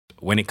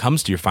when it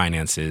comes to your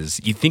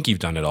finances, you think you've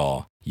done it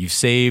all. You've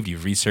saved,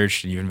 you've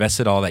researched, and you've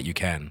invested all that you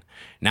can.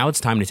 Now it's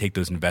time to take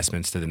those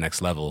investments to the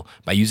next level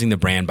by using the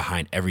brand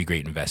behind every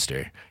great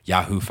investor,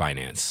 Yahoo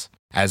Finance.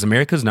 As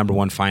America's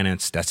 #1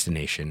 finance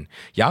destination,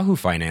 Yahoo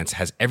Finance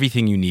has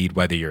everything you need,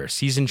 whether you're a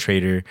seasoned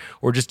trader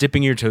or just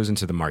dipping your toes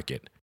into the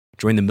market.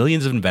 Join the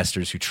millions of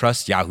investors who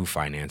trust Yahoo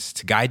Finance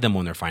to guide them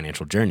on their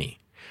financial journey.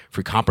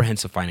 For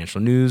comprehensive financial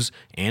news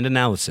and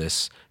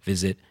analysis,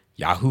 visit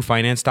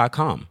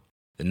yahoofinance.com,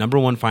 the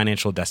 #1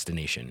 financial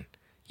destination,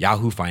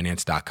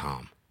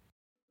 yahoofinance.com.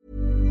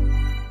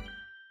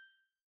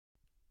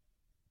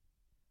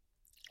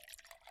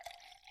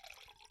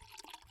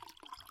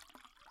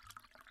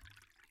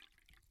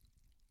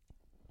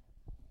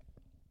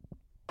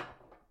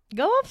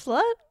 Go off,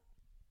 slut.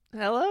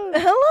 Hello.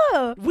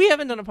 Hello. We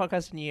haven't done a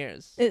podcast in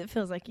years. It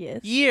feels like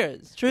years.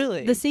 Years,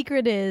 truly. The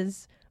secret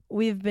is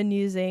we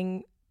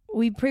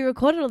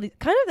pre-recorded all these.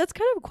 That's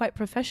kind of quite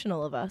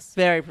professional of us.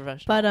 Very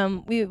professional.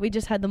 But we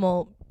just had them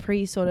all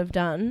sort of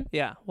done.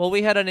 Yeah. Well,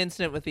 we had an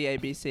incident with the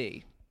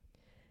ABC.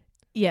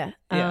 Yeah.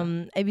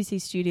 ABC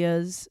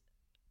Studios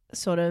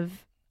sort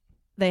of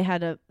they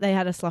had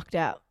us locked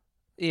out.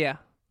 Yeah.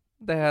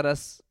 They had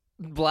us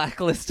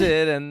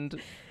blacklisted and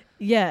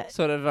yeah,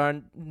 sort of our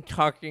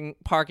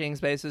parking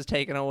spaces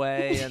taken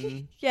away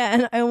and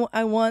yeah, and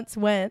I once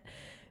went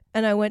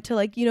and I went to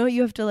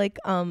you have to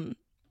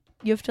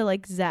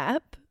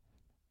zap.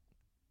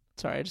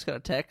 Sorry, I just got a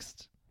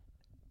text.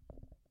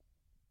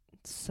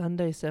 It's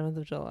Sunday, 7th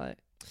of July.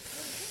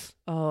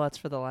 Oh, that's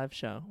for the live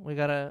show. We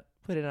got to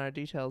put in our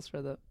details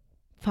for the...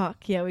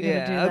 Fuck, yeah, we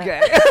got to do that.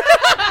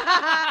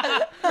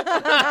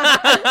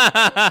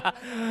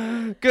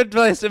 Okay. Good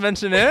place to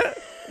mention it.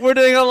 We're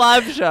doing a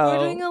live show.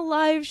 We're doing a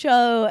live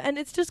show, and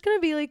it's just going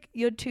to be like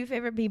your two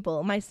favorite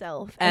people,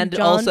 myself and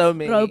John also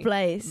me.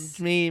 Robles.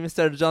 Me,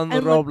 Mr. John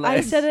and Robles.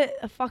 I said it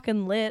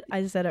fucking lit.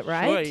 I said it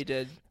right. Sure you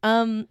did.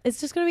 It's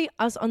just going to be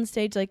us on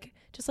stage,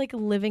 just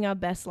living our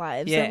best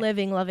lives. Yeah. So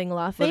living, loving,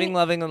 laughing. Living,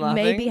 loving, and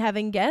laughing. Maybe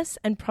having guests,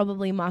 and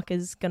probably Mark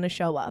is going to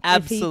show up.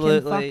 Absolutely.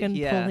 If he can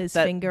fucking pull his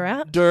finger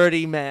out.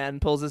 Dirty man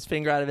pulls his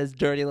finger out of his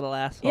dirty little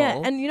asshole.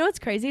 Yeah, and you know what's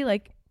crazy?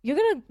 You're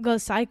going to go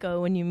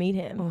psycho when you meet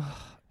him.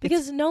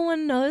 Because no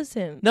one knows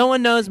him. No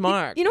one knows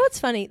Mark. You know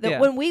what's funny?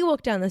 That when we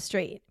walk down the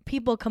street,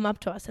 people come up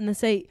to us and they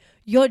say,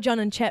 "You're John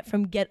and Chet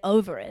from Get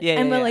Over It." Yeah,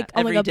 and we're like,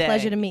 "Oh every my God, day.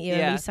 pleasure to meet you."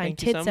 Yeah, and we sign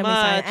thank you tits so and we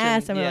sign much,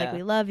 ass and we're and like,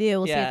 "We love you.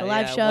 We'll see you at the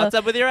live show." What's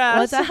up with your ass?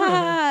 What's up?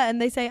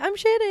 And they say, "I'm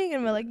shitting."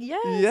 And we're like,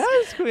 "Yes.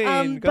 Yes,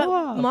 queen. Go but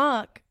off.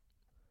 Mark,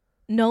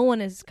 no one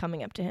is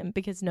coming up to him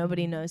because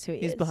nobody knows who he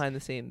is. He's behind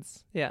the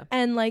scenes. Yeah.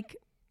 And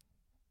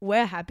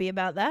we're happy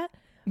about that.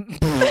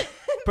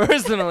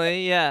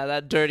 Personally, yeah,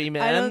 that dirty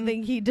man. I don't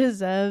think he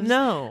deserves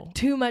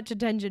too much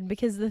attention,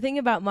 because the thing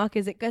about Mark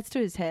is it gets to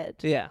his head.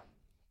 Yeah.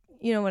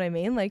 You know what I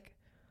mean?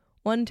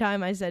 One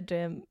time I said to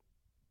him,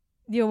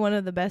 "You're one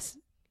of the best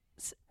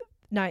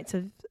nights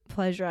of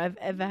pleasure I've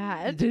ever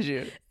had." Did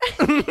you?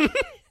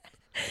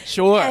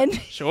 Sure.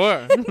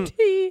 Sure. And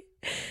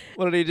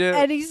what did he do?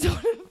 And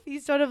he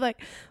sort of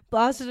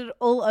blasted it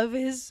all over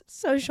his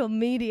social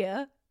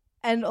media,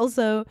 and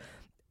also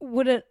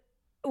wouldn't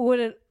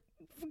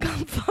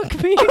come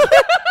fuck me.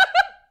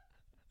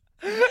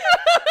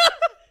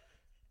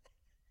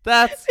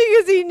 That's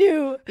because he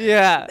knew.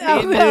 Yeah,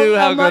 he knew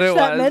how good it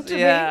was.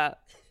 Yeah,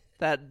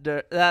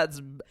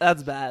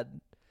 that's bad.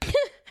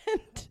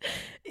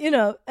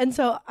 And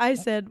so I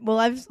said, "Well,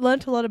 I've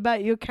learnt a lot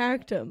about your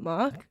character,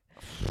 Mark."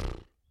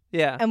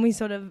 Yeah, and we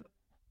sort of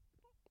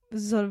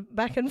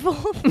back and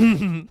forth.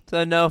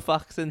 So no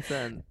fuck since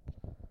then.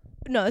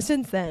 No,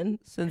 since then.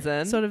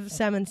 Sort of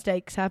salmon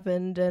steaks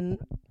happened, and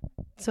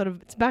sort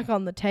of it's back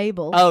on the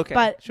table. Oh, okay.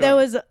 But sure. there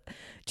was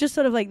just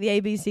sort of the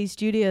ABC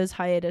Studios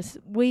hiatus.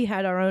 We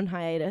had our own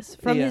hiatus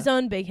from his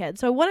own big head.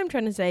 So what I'm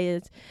trying to say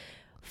is,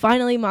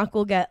 finally Mark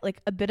will get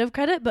a bit of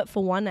credit, but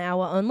for 1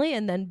 hour only,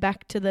 and then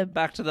back to the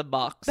box, back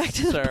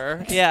to sir.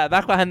 The box. Yeah,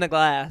 back behind the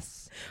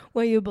glass.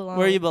 Where you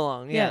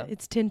belong. Yeah.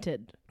 It's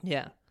tinted.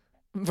 Yeah.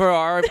 For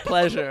our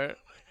pleasure.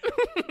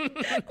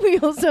 We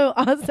also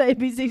asked the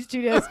ABC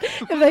Studios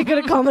if they could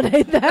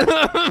accommodate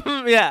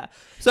that. Yeah.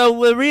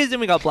 So the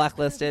reason we got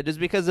blacklisted is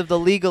because of the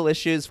legal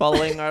issues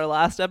following our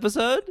last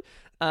episode.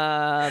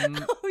 We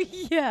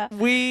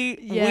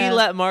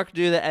let Mark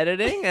do the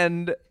editing,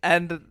 and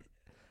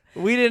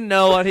we didn't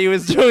know what he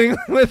was doing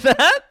with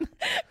that.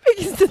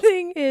 Because the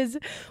thing is,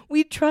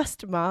 we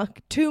trust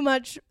Mark too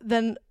much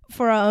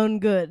for our own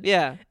good.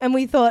 Yeah. And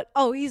we thought,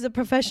 he's a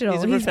professional.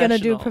 He's going to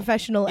do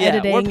professional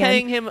editing. We're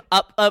paying him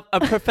a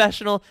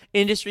professional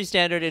industry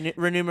standard in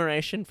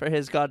remuneration for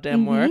his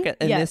goddamn work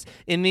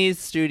in these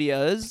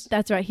studios.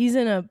 That's right. He's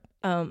in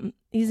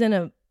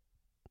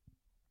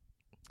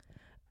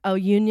a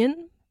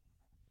union,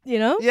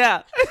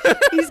 Yeah.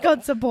 He's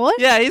got support.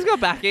 Yeah, he's got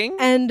backing.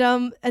 And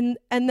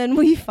then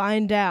we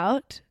find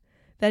out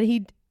that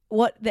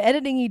the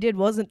editing he did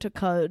wasn't to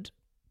code.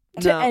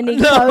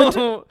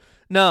 Code.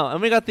 No,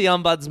 and we got the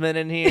ombudsman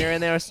in here,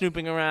 and they were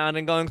snooping around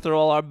and going through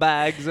all our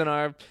bags and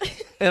our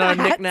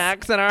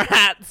knickknacks and our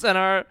hats and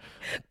our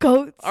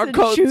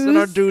coats shoes. and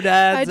our doodads.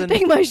 I had to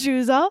take my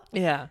shoes off.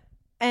 Yeah.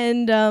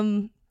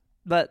 And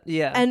but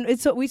yeah. And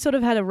we sort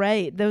of had a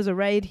raid. There was a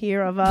raid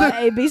here of our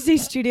ABC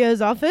Studios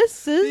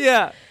offices.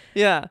 Yeah.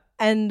 Yeah.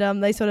 And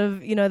they sort of,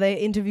 they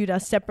interviewed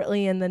us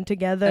separately and then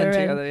together.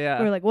 And yeah.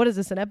 we were like, what is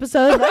this, an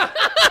episode?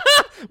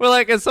 We're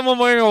like, is someone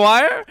wearing a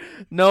wire?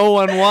 No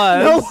one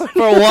was.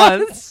 For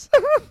once.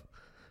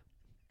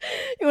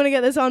 You want to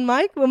get this on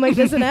mic? We'll make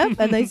this an app.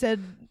 And they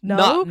said, no.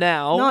 Not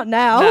now. Not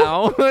now.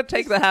 Now.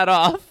 Take the hat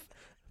off.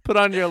 Put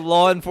on your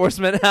law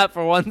enforcement hat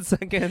for 1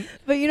 second.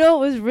 But what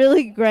was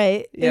really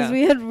great Yeah. is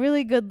we had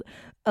really good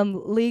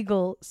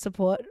legal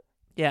support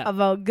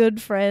of our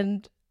good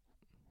friend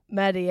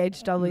Maddie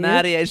HW.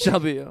 Maddie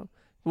HW.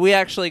 We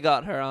actually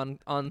got her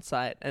on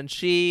site, and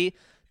she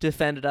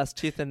defended us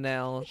tooth and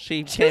nail.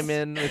 She came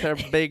in with her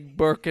big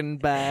Birkin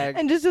bag.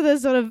 And just with her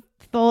sort of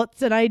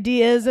thoughts and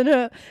ideas and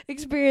her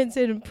experience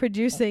in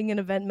producing and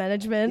event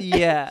management.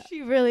 Yeah.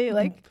 She really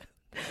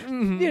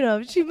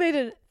she made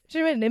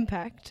an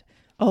impact.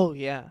 Oh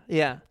yeah,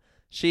 yeah.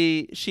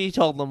 She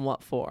told them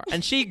what for,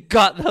 and she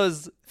got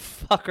those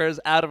fuckers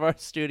out of our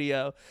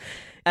studio.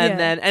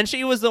 And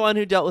she was the one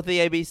who dealt with the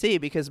ABC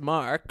because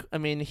Mark,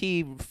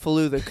 he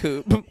flew the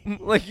coop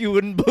like you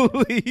wouldn't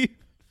believe.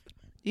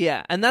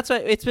 Yeah, and that's why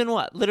it's been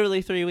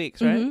literally 3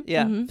 weeks, right? Mm-hmm,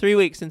 yeah, mm-hmm. 3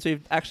 weeks since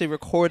we've actually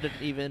recorded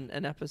even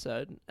an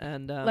episode,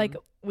 and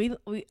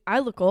I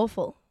look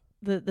awful.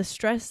 The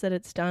stress that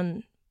it's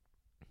done.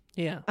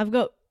 Yeah, I've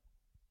got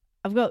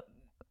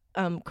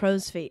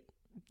crow's feet.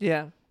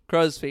 Yeah,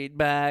 crow's feet,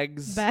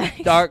 bags.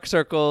 Dark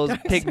circles,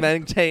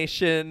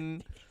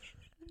 pigmentation.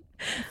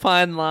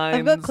 Fine lines.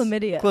 I've got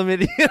chlamydia.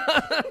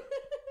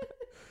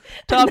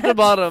 Top to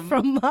bottom.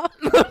 From Mark.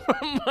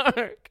 From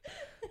Mark.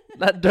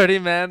 That dirty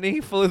man, he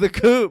flew the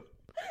coop.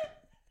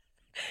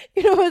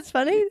 You know what's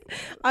funny?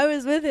 I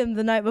was with him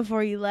the night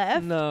before he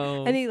left.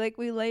 No. And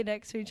we lay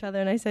next to each other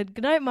and I said,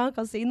 good night, Mark,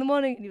 I'll see you in the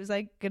morning. And he was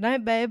like, good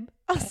night, babe,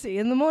 I'll see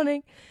you in the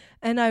morning.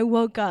 And I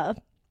woke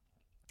up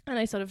and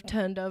I sort of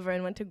turned over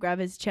and went to grab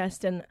his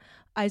chest and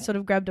I sort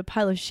of grabbed a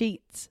pile of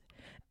sheets.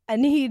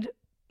 And he'd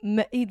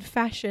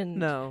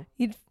fashioned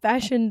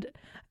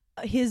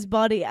his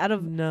body out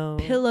of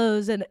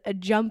pillows and a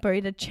jumper. He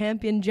had a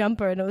Champion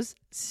jumper and it was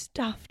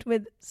stuffed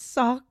with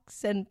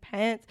socks and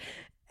pants.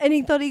 And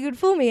he thought he could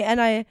fool me. And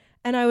I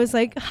was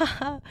like,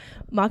 haha,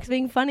 Mark's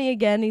being funny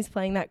again. He's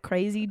playing that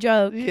crazy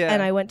joke. Yeah.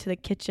 And I went to the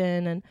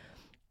kitchen and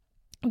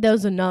there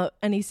was a note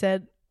and he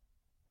said,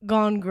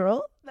 gone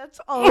girl.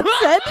 That's all it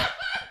said.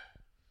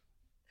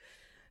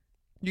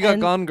 You got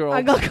gone girl.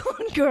 I got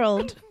gone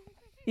girled.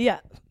 Yeah.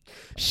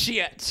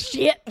 Shit.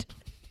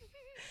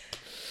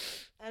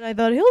 And I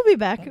thought he'll be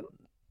back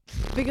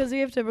because we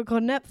have to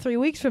record an app 3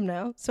 weeks from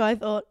now. So I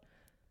thought,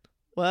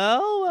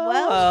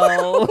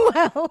 well,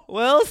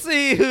 we'll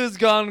see who's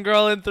gone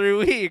girl in 3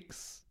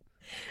 weeks.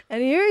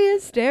 And here he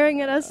is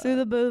staring at us through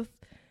the booth.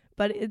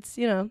 But it's,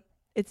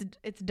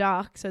 it's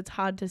dark, so it's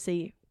hard to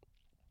see.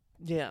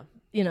 Yeah.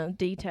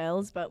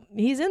 Details, but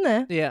he's in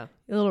there. Yeah.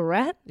 You little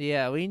rat.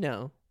 Yeah, we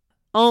know.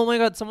 Oh my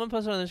God! Someone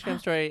posted on the Instagram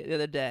story the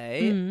other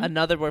day.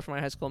 Another boy from my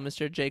high school,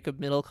 Mr. Jacob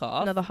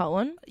Middlecoff. Another hot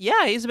one.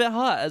 Yeah, he's a bit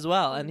hot as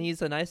well, and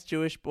he's a nice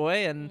Jewish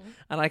boy, and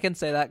I can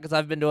say that because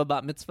I've been to a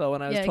bat mitzvah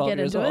when I was 12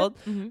 years old.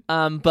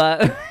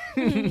 But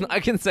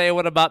I can say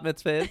what a bat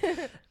mitzvah is.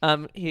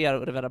 He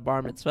would have had a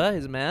bar mitzvah.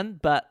 He's a man,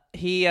 but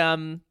he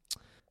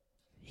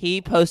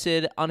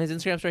posted on his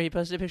Instagram story. He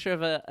posted a picture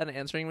of an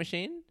answering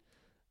machine,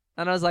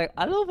 and I was like,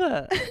 I love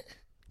it.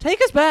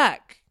 Take us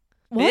back.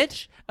 What?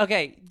 Bitch.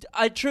 Okay,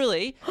 I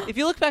truly, if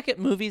you look back at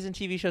movies and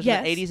TV shows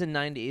from the 80s and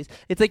 90s,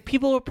 it's like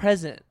people were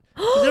present.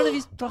 They don't have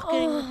these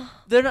fucking,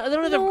 they don't have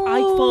their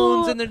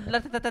iPhones and they're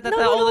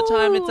all the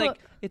time.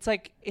 It's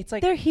like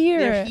they're here.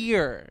 They're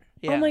here.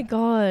 Yeah. Oh my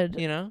God.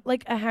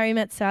 Like a Harry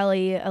Met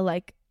Sally,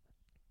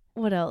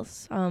 what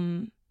else?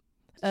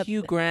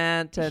 Hugh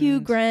Grant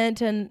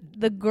and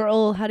the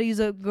girl, how to use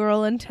a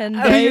girl in 10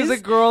 days. How to use a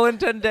girl in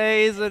 10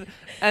 days and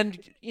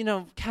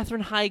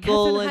Katherine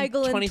Heigl in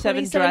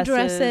 27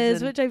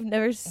 dresses which I've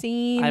never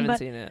seen. I haven't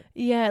seen it.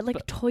 Yeah,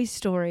 Toy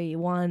Story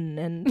 1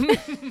 and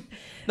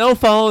No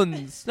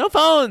phones.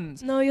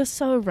 No, you're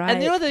so right.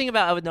 And the other thing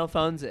about with no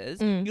phones is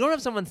you don't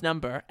have someone's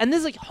number, and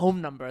this is home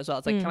number as well.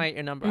 It's can I get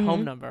your number?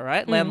 Home number,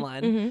 right?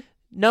 Landline.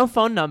 No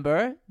phone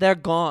number. They're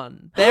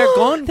gone. They're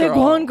gone. Girl. They're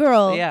gone,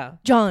 girl. Yeah,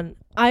 John.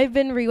 I've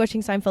been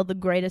rewatching Seinfeld, the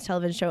greatest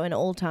television show in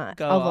all time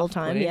of all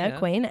time. Queen,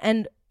 Queen.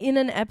 And in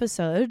an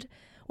episode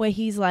where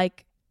he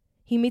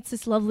meets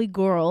this lovely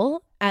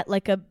girl at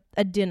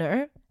a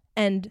dinner,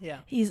 and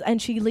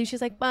she leaves.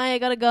 She's like, "Bye, I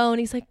gotta go," and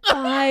he's like,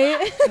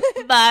 "Bye,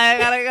 bye, I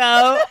gotta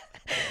go."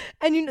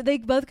 And they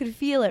both could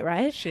feel it,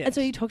 right? Shit. And so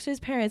he talks to his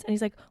parents, and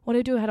he's like, "What do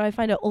I do? How do I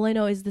find her? All I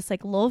know is this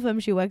law firm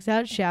she works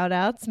at. Shout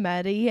outs,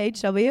 Maddie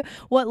HW.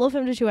 What law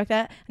firm does she work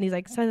at?" And he's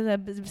like,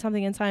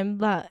 "Something in time,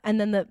 blah."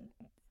 And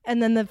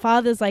then the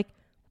father's like,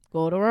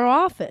 "Go to her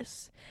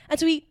office." And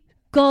so he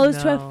goes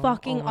to No. her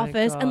fucking Oh my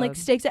office and like God.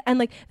 stakes it, and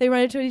like they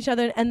run into each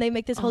other and they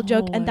make this whole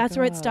joke, Oh and my that's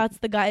where it God. starts.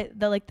 The guy,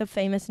 the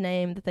famous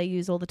name that they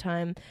use all the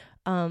time,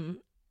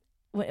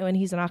 when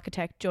he's an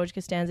architect, George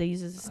Costanza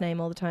uses this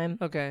name all the time.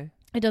 Okay.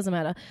 It doesn't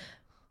matter.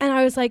 And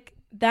I was like,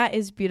 that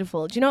is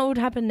beautiful. Do you know what would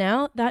happen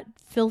now? That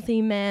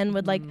filthy man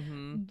would like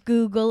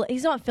Google.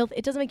 He's not filthy.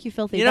 It doesn't make you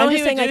filthy. You But know I'm what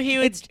just he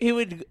would saying, do? like, He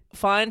would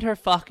find her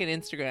fucking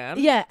Instagram.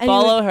 Yeah, and he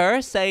follow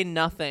her, say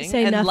nothing,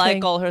 Say and nothing.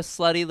 like all her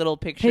slutty little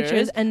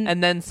pictures,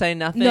 and then say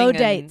nothing. no and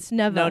dates,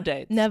 never. No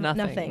dates. Never,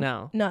 nothing.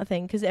 No.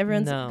 nothing. Because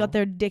everyone's No. got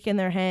their dick in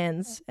their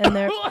hands and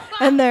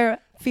their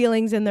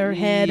feelings in their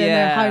head and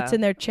their Yeah. hearts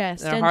in their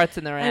chest. Their and, hearts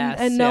in their ass.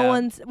 and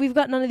no we've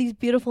got none of these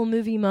beautiful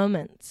movie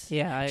moments.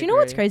 Yeah, I Do you know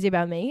what's agree. crazy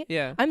about me?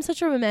 Yeah. I'm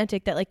such a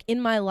romantic that like in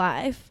my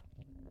life,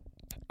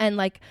 and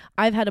like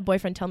I've had a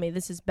boyfriend tell me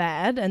this is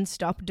bad and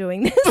stop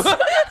doing this.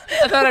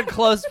 I've had a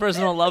close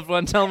personal loved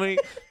one tell me,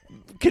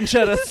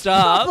 Conchetta,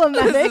 stop.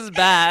 Problematic. This is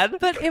bad.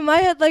 But in my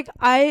head, like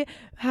I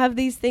have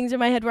these things in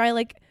my head where I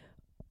like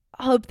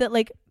hope that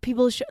like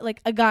people like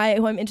a guy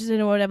who I'm interested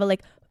in or whatever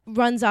like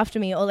runs after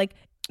me or like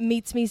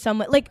meets me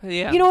somewhere. Like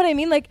Yeah. you know what I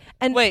mean? Like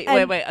and Wait,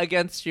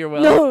 against your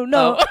will?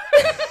 No.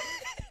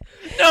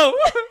 No.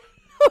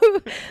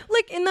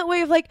 Like in that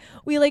way of like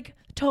we like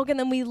talk and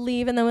then we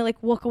leave and then we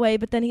like walk away,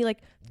 but then he like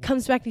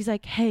comes back and he's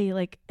like, hey,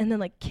 like, and then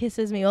like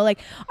kisses me, or like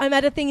I'm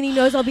at a thing and he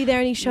knows I'll be there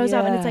and he shows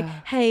up and it's like,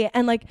 Yeah. hey,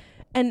 and like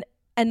and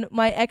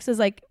my ex is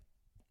like,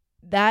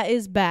 that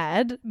is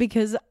bad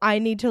because I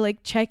need to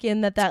like check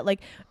in that like,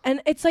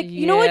 and it's like,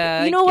 you know what,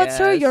 Yeah, you know I what,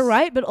 sir, you're guess.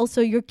 right, but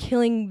also you're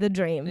killing the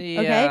dream. Yeah,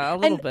 okay, a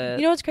little and bit.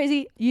 You know what's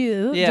crazy?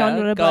 You, Yeah,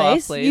 John go off,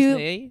 Blaze, please, you.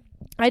 me.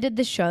 I did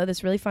this show,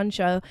 this really fun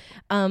show,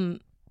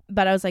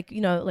 but I was like,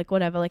 you know, like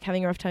whatever, like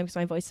having a rough time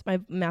because my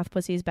mouth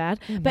pussy is bad.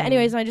 But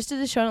anyways, I just did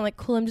the show and I'm like,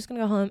 cool, I'm just gonna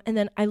go home. And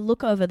then I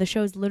look over, the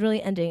show is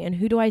literally ending, and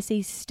who do I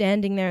see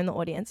standing there in the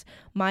audience?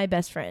 My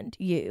best friend,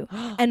 you.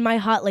 And my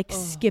heart like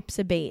skips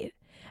a beat.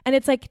 And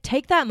it's like,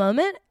 take that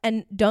moment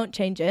and don't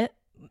change it.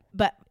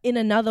 But in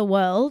another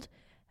world,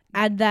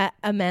 add that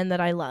a man that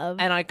I love.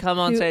 And I come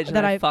on who- stage and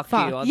that I I fuck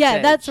fuck. you on Yeah,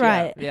 stage. that's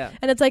right. Yeah.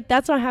 And it's like,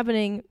 that's not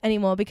happening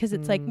anymore because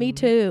it's like, me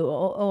too,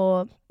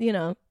 or you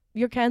know,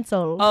 you're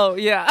cancelled. Oh,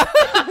 yeah.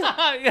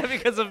 Yeah,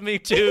 because of Me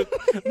Too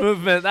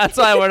movement. That's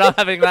why we're not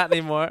having that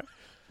anymore.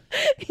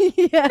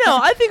 Yeah. No,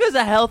 I think it was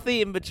a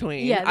healthy in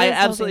between. Yeah, I there's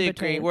healthy absolutely in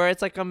agree. between. Where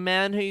it's like a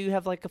man who you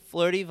have like a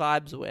flirty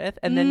vibes with,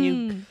 and then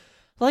you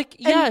like,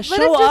 And yeah, let show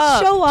him just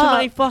up show to up.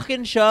 my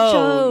fucking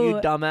show, you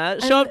Show. dumbass.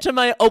 And- Show up to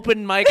my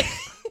open mic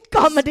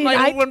comedy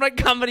night. my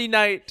comedy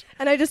night.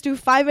 And I just do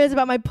 5 minutes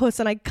about my puss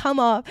and I come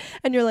off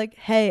and you're like,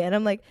 hey. And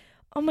I'm like,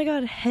 oh my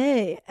God,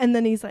 hey. And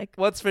then he's like,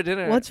 What's for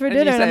dinner? what's for And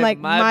dinner? you And I'm say, like,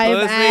 my my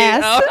pussy.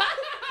 ass. Oh.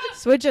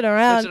 Switch it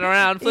around. Switch it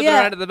around, flip Yeah.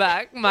 it around to the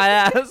back. My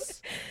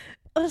ass.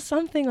 Or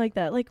something like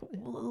that. Like,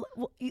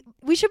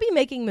 we should be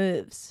making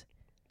moves.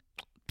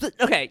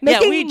 Okay,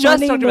 Making yeah, we just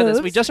money talked about this.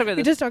 We moves. just talked about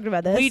We this. just talked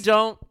about this. We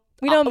don't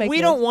make we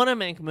moves. don't want to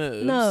make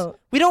moves. No.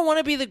 We don't want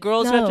to be the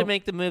girls who have to No.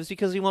 make the moves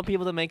because we want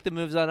people to make the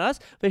moves on us.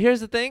 But here's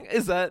the thing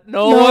is that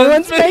no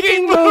one's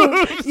making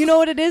moves. You know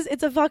what it is?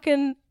 It's a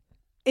fucking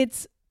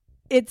it's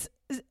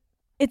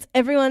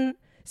everyone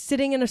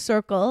sitting in a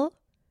circle.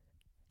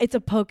 It's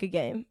a poker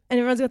game. And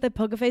everyone's got their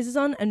poker faces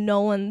on and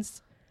no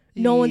one's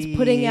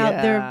putting out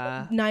Yeah.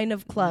 their 9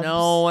 of clubs.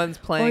 No one's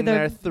playing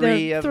their- their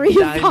three their of three of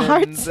diamonds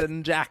hearts.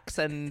 and jacks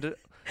and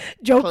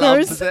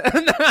Jokers. clubs.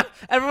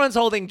 Everyone's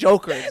holding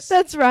jokers.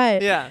 That's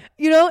right. Yeah.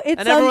 You know, it's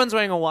And everyone's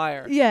wearing a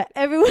wire. yeah,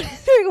 everyone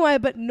is doing away,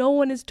 but no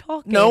one is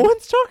talking. No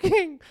one's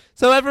talking.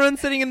 So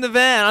everyone's sitting in the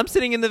van. I'm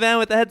sitting in the van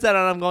with the headset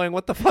on. I'm going,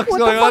 what the fuck is What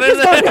going the fuck on is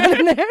in going there?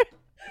 on in there?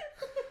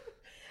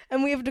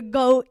 And we have to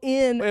go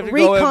in We have to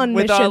recon go in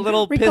with mission, our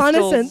little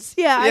reconnaissance. pistols.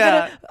 Yeah,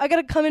 Yeah. I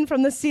gotta come in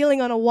from the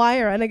ceiling on a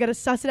wire, and I gotta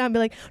suss it out and be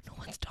like, no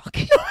one's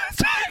talking.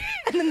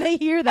 And then they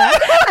hear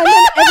that, and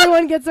then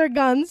everyone gets their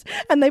guns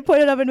and they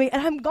point it up at me,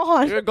 and I'm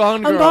gone. You're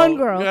gone, girl. I'm gone,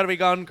 girl. You gotta be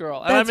gone,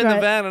 girl. And That's I'm in right.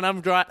 the van and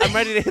I'm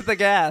ready to hit the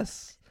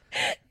gas.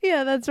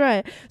 Yeah, that's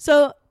right.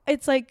 So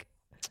it's like,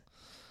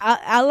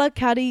 a la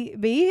Cardi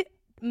B,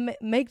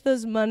 make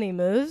those money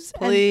moves.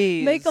 Please.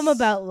 And make them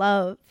about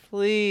love.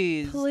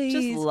 Please. Please.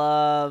 Just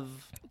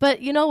love.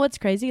 But you know what's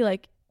crazy?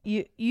 Like,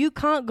 you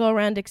can't go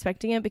around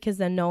expecting it because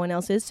then no one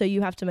else is, so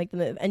you have to make the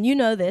move. And you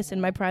know this, in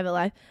my private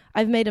life,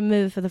 I've made a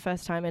move for the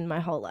first time in my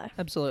whole life.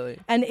 Absolutely.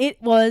 And it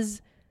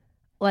was,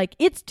 like,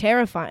 it's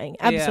terrifying.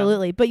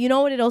 Absolutely. But you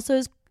know what it also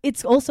is?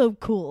 It's also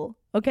cool.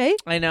 Okay?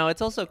 I know.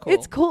 It's also cool.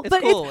 It's cool,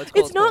 but cool.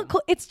 it's not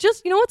cool. It's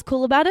just, you know what's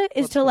cool about it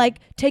is What's to cool? like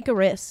take a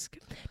risk,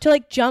 to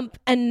like jump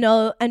and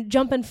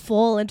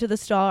fall into the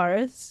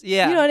stars.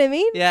 Yeah. You know what I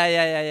mean?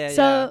 Yeah.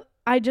 So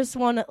I just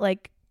want to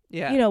like,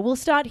 yeah. you know, we'll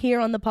start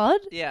here on the pod.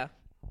 Yeah.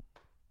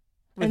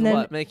 With And then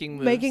what? Making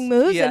moves. Making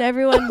moves, Yeah. and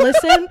everyone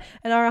listen,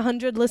 and our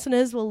 100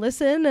 listeners will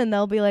listen, and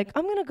they'll be like,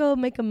 I'm going to go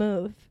make a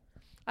move.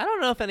 I don't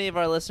know if any of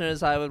our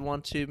listeners I would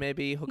want to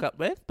maybe hook up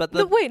with, but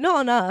No, wait, not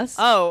on us.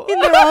 oh. In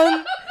their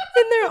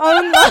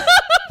own life.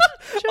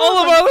 All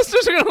of our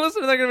listeners are going to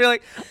listen and they're going to be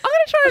like, I'm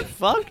going to try and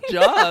fuck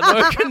John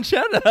or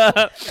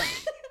Conchetta.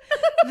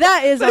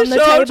 That is They on the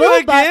show up to table.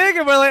 a But gig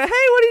and we're like, hey,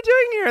 what are you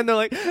doing here? And they're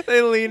like,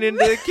 they lean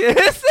into a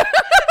kiss.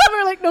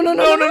 we're like, no.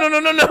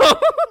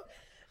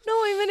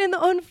 No, even in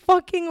their own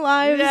fucking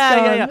lives.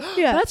 Yeah.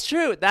 That's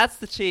true. That's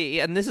the tea.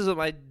 And this is what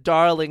my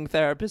darling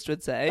therapist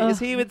would say. Is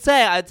he would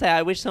say, I'd say,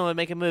 I wish someone would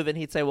make a move. And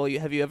he'd say, well,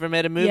 have you ever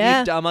made a move,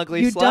 you dumb,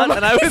 ugly You slut? dumb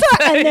And I would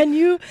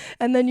say,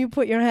 and then you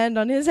put your hand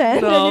on his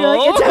hand No. and you're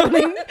like, it's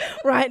happening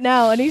right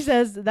now. And he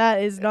says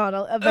that is not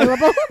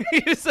available.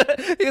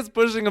 he's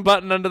pushing a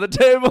button under the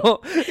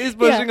table. He's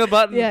pushing a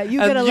button. Yeah,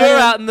 you and gotta you're let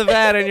him- out in the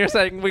van and you're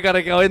saying, we got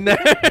to go in there.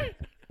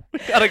 We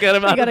got to get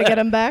him out You gotta of there. get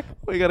him back.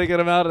 We got to get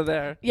him out of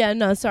there. Yeah,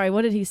 no, sorry.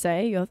 What did he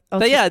say?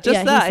 But yeah, just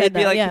he that. said He'd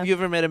be like, yeah. have you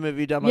ever made a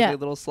movie, dumb, Yeah. ugly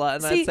little slut?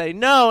 And See- I'd say,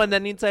 no. And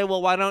then he'd say,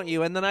 well, why don't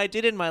you? And then I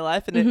did in my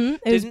life, and It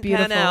was didn't pan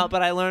beautiful. out,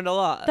 but I learned a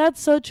lot.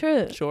 That's so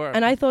true. Sure.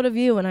 And I thought of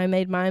you when I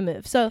made my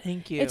move. So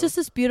Thank you. it's just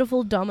this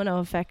beautiful domino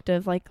effect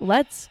of like,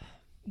 let's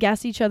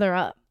gas each other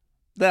up.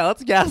 Yeah,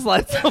 let's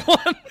gaslight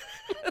someone.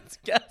 Let's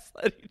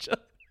gaslight each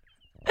other.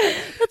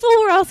 That's all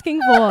we're asking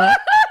for.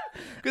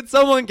 Could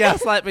someone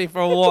gaslight me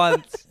for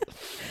once?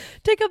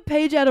 Take a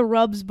page out of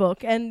Rob's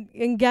book and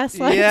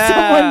gaslight yeah,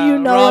 someone you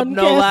know Rob, and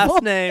no care last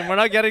for. name. We're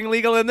not getting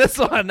legal in this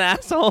one,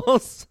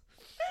 assholes.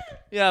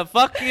 Yeah,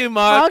 fuck you,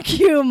 Mark. Fuck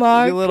you,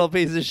 Mark. You little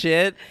piece of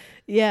shit.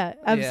 Yeah,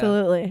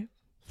 absolutely.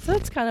 So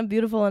it's kind of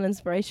beautiful and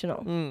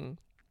inspirational.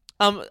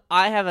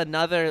 I have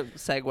another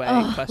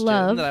segue question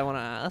love. that I want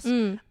to ask,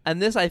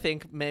 and this I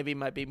think maybe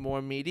might be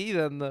more meaty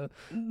than the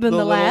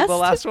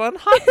last one.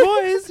 Hot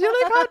boys,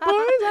 you like hot boys?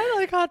 I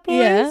like hot boys.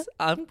 Yeah.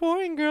 I'm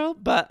boring, girl.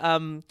 But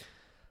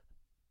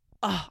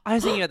I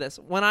was thinking about this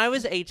when I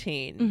was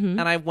 18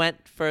 and I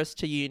went first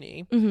to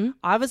uni.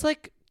 I was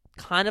like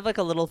kind of like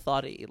a little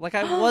thotty. Like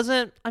I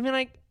wasn't. I mean,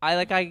 I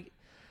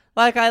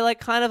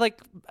kind of like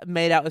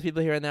made out with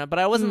people here and there, but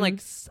I wasn't like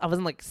I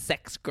wasn't like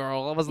sex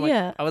girl. I wasn't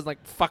like I was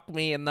like fuck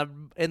me in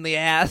the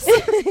ass.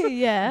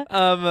 Yeah.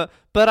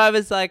 But I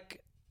was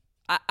like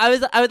I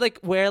would like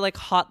wear like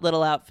hot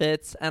little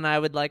outfits, and I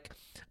would like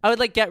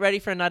get ready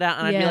for a night out,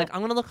 and I'd be like,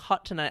 I'm gonna look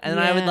hot tonight, and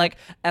then I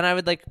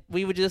would like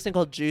we would do this thing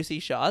called juicy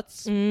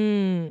shots.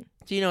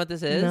 Do you know what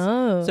this is?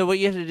 No. So what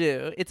you have to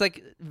do, it's like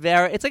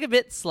a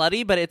bit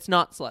slutty, but it's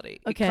not slutty.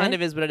 Okay. It kind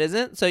of is, but it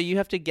isn't. So you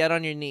have to get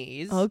on your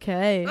knees.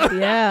 Okay.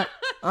 Yeah.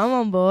 I'm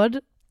on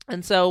board.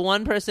 And so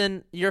one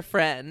person, your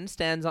friend,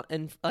 stands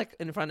in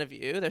front of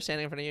you. They're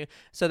standing in front of you.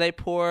 So they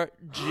pour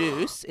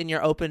juice in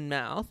your open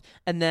mouth,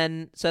 and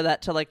then so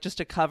that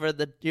to cover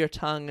your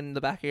tongue and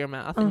the back of your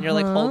mouth, and you're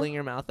like holding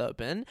your mouth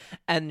open,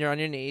 and you're on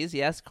your knees.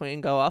 Yes, queen,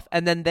 go off.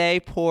 And then they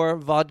pour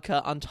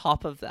vodka on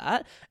top of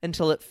that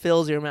until it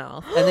fills your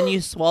mouth, and then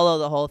you swallow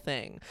the whole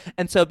thing.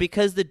 And so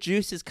because the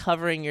juice is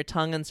covering your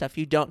tongue and stuff,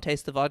 you don't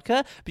taste the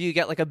vodka, but you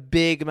get like a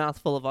big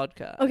mouthful of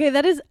vodka. Okay,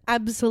 that is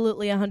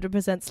absolutely 100%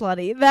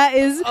 slutty. That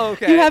is,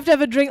 Okay. You have to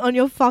have a drink on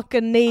your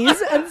fucking knees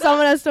and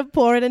someone has to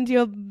pour it into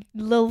your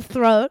little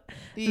throat.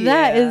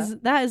 That is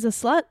a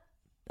slut.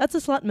 That's a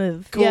slut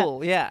move.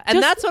 Cool, yeah.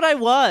 And that's what I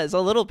was a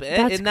little bit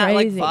That's in that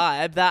like crazy.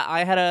 vibe. That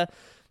I had a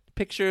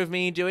picture of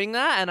me doing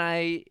that,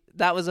 and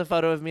that was a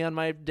photo of me on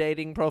my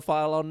dating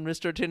profile on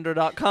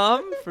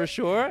MrTinder.com for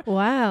sure.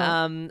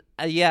 Wow.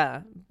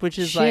 Yeah, which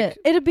is Shit. like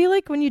It'd be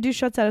like when you do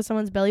shots out of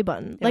someone's belly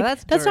button. Yeah,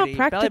 like that's not dirty.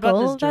 Belly button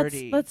practical. is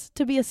dirty. That's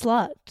to be a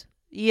slut.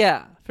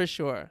 yeah, for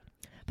sure.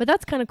 But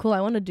that's kind of cool.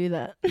 I want to do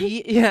that.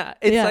 Yeah,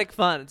 it's Yeah. like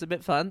fun. It's a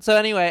bit fun. So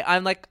anyway,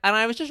 I'm like, and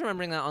I was just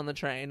remembering that on the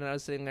train, and I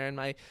was sitting there in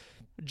my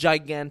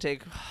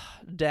gigantic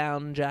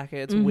down jacket.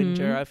 It's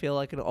winter. I feel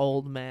like an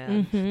old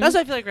man. That's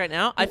what I feel like right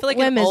now. I feel like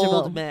We're an miserable.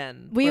 old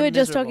man. We We're were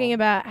just miserable. talking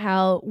about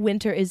how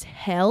winter is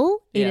hell.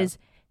 It Yeah. is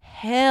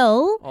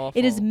hell. Awful.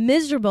 It is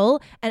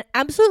miserable. And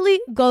absolutely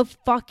go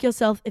fuck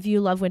yourself if you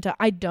love winter.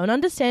 I don't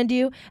understand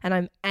you and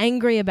I'm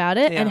angry about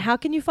it. Yeah. And how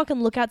can you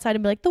fucking look outside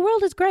and be like, the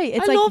world is great?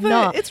 It's I like, love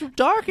no. it. It's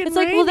dark and It's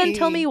like, well, then rainy.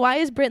 tell me, why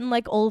is Britain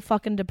like all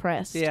fucking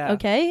depressed? Yeah.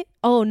 Okay.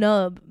 Oh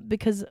no,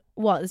 because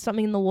what? There's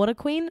something in the water,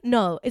 Queen?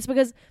 No, it's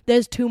because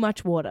there's too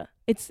much water.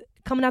 It's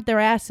coming out their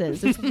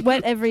asses. It's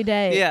wet every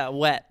day. Yeah,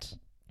 wet.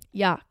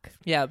 Yuck.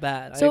 Yeah,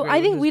 bad. So agree,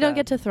 I think which we is don't bad.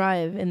 get to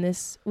thrive in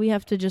this. We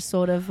have to just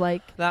sort of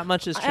like. That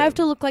much is true. I have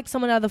to look like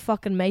someone out of the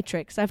fucking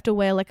Matrix. I have to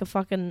wear like a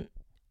fucking,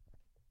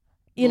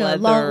 long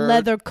Leather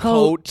leather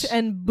coat coat,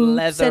 and boots.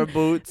 leather and,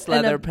 boots, and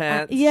leather a-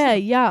 pants.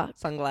 yeah.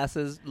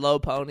 Sunglasses, low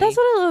pony. That's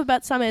what I love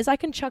about summer is I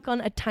can chuck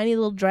on a tiny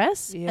little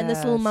dress and this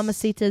little Yes.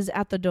 mamacita's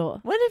at the door.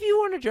 When have you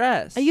worn a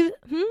dress? Are you?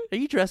 Are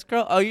you dress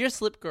girl? Oh, you're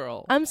slip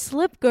girl. I'm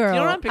slip girl. Do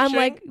you know what I'm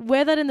like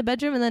wear that in the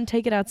bedroom and then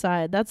take it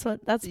outside. That's my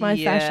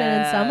fashion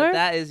in Yeah, summer.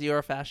 That is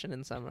your fashion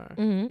in summer.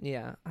 Mhm.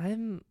 Yeah,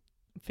 I'm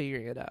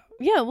figuring it out.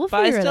 Yeah, we'll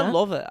But I figure it still out.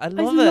 love it. I I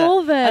love it.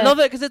 love I love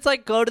it because it's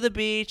like go to the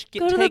beach,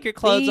 Go to take the your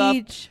clothes off,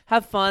 beach.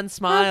 have fun,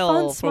 smile. Have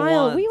fun, for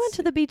smile. We once. went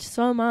to the beach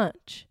so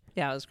much.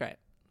 Yeah, it was great.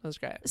 It was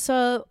great.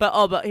 So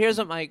But here's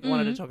what Mike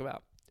wanted Mm-hmm. to talk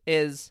about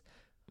is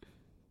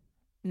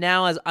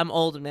now as I'm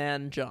old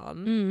man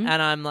John, Mm-hmm.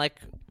 and I'm like,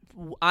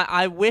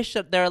 I wish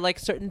that there are like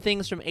certain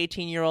things from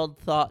 18-year-old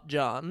thought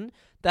John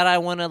that I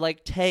want to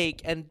like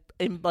take and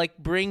like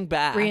bring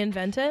back,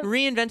 Reinvent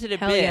it a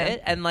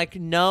bit, and like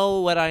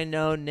know what I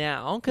know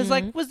now. Because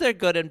like, was there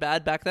good and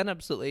bad back then?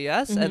 Absolutely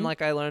yes. And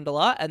like I learned a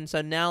lot, and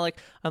so now like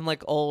I'm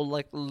like old,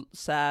 like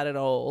sad and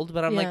old,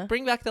 but I'm like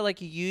bring back the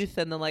like youth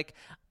and the like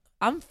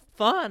I'm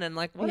fun and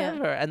like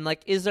whatever. And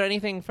like, is there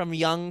anything from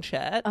young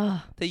Chet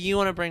that you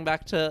want to bring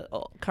back to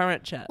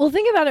current Chet? Well,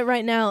 think about it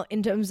right now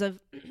in terms of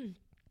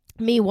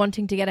me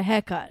wanting to get a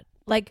haircut.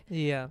 Like,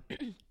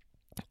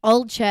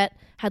 old Chet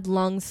had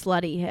long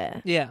slutty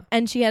hair. Yeah.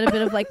 And she had a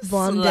bit of like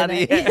blonde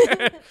slutty in it.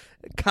 hair.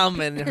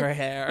 Cum in her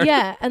hair.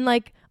 Yeah. And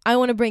like, I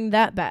want to bring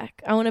that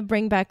back. I want to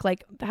bring back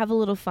like, have a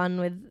little fun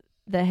with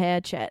the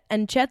hair Chet.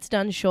 And Chet's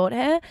done short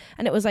hair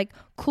and it was like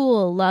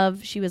cool,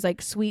 love. She was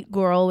like sweet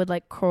girl with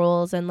like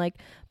curls and like,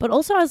 but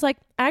also I was like,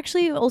 I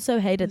actually also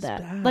hated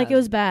that. Bad. Like it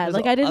was bad. It was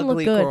like I didn't look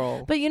good.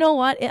 Girl. But you know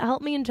what? It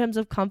helped me in terms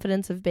of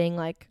confidence of being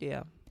like,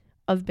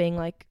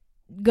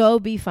 go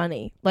be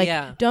funny.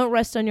 Like, don't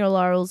rest on your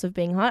laurels of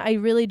being hot. I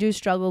really do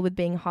struggle with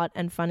being hot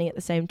and funny at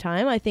the same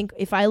time. I think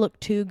if I look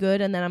too good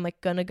and then I'm like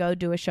gonna go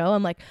do a show,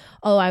 I'm like,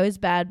 oh, I was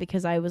bad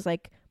because I was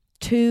like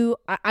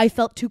I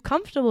felt too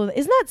comfortable.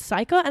 Isn't that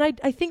psycho? And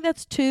I think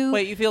that's too...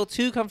 Wait, you feel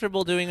too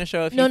comfortable doing a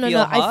show if you feel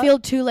hot? No. I feel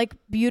too like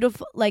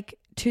beautiful, like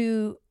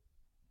too...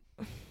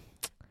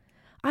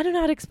 I don't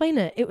know how to explain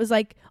it. It was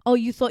like, oh,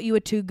 you thought you were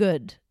too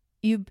good.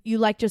 You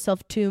liked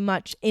yourself too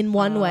much in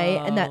one way,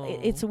 and that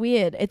it's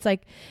weird. It's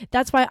like,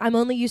 that's why I'm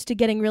only used to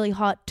getting really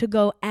hot to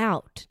go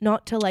out,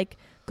 not to like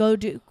go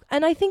do...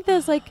 And I think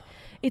there's like...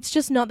 It's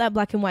just not that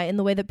black and white in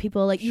the way that people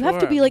are like, you have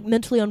to be like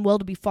mentally unwell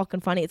to be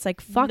fucking funny. It's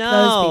like, fuck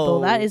those people.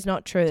 That is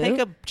not true. Take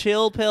a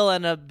chill pill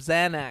and a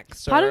Xanax.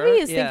 Sir. Part of me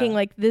is thinking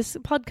like this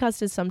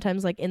podcast is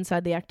sometimes like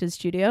inside the actor's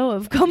studio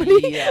of comedy.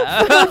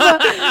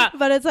 Yeah.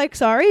 but it's like,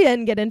 sorry,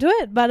 and get into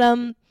it. But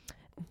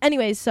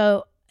anyways,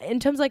 so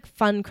in terms of like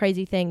fun,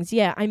 crazy things,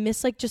 I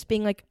miss like just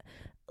being like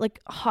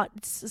hot,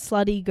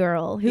 slutty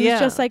girl who was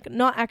just like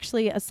not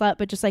actually a slut,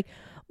 but just like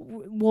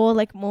wore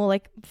like more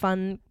like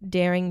fun,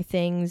 daring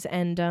things,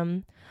 and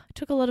I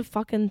took a lot of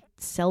fucking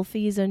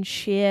selfies and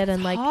shit,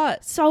 and like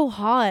so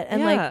hot,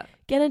 and like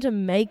get into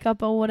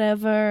makeup or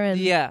whatever, and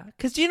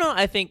because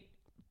I think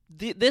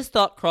this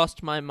thought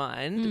crossed my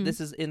mind.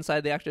 This is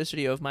inside the actor's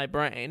studio of my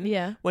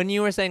brain. When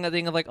you were saying that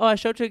thing of like, oh, I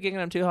showed to a gig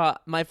and I'm too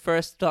hot, my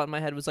first thought in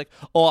my head was like,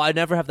 oh, I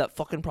never have that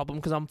fucking problem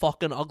because I'm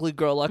fucking ugly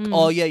girl. Like,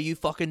 oh yeah, you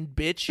fucking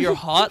bitch, you're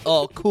hot.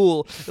 Oh,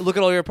 cool. Look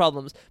at all your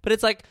problems. But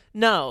it's like,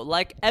 no,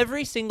 like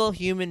every single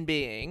human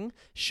being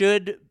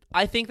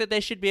I think that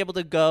they should be able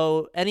to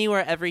go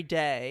anywhere every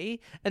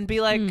day and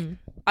be like,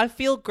 I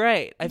feel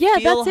great. I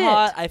feel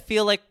hot. I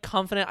feel like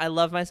confident. I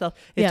love myself.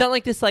 It's not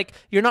like this, like,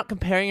 you're not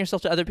comparing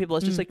yourself to other people.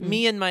 It's just like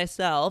me and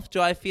myself. Do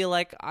I feel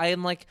like I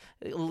am like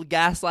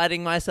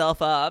gaslighting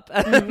myself up?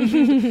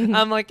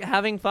 I'm like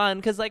having fun.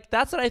 Because like,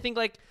 that's what I think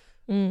like,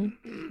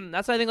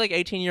 that's what I think like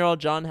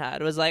 18-year-old John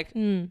had. It was like,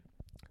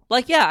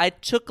 I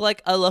took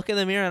like a look in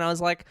the mirror and I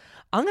was like,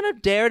 I'm going to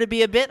dare to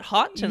be a bit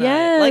hot tonight.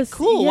 Yes, like,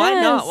 cool. Why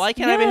not? Why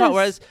can't I be hot?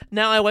 Whereas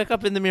now I wake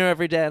up in the mirror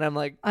every day and I'm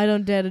like, I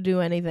don't dare to do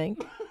anything.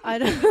 I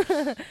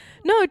don't.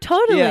 No,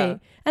 totally. Yeah.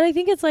 And I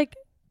think it's like,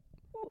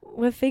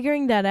 we're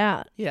figuring that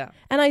out. Yeah.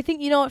 And I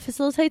think, you know what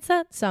facilitates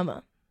that?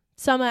 Summer.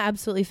 Summer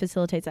absolutely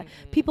facilitates that.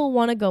 People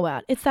want to go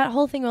out. It's that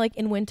whole thing where like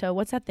in winter,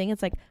 what's that thing?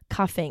 It's like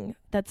cuffing.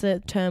 That's a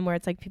term where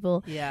it's like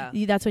people,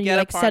 that's when you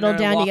like settle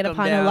down, you get a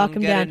partner, lock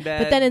them down.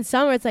 But then in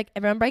summer, it's like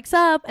everyone breaks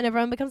up and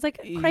everyone becomes like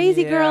a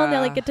crazy girl and they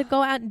like get to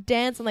go out and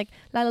dance and like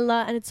la la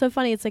la. And it's so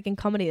funny. It's like in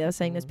comedy, they were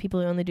saying there's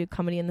people who only do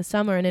comedy in the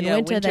summer, and in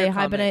winter they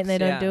hibernate and they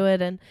don't do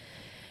it. And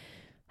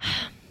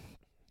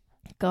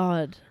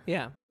God.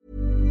 Yeah.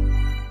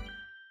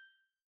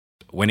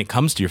 When it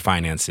comes to your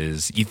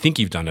finances, you think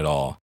you've done it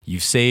all.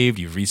 You've saved,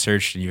 you've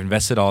researched, and you've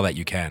invested all that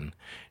you can.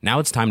 Now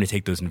it's time to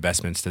take those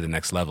investments to the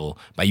next level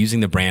by using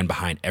the brand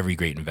behind every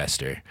great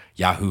investor,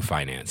 Yahoo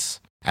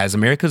Finance. As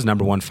America's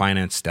 #1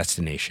 finance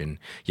destination,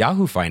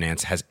 Yahoo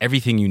Finance has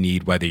everything you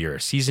need, whether you're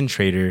a seasoned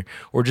trader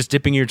or just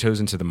dipping your toes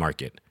into the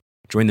market.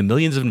 Join the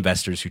millions of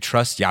investors who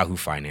trust Yahoo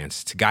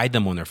Finance to guide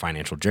them on their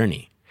financial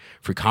journey.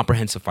 For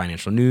comprehensive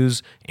financial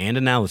news and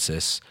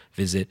analysis,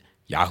 visit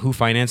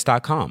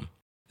yahoofinance.com.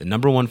 The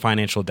 #1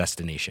 financial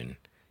destination,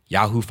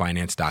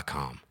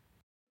 yahoofinance.com.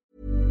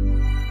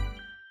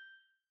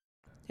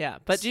 Yeah,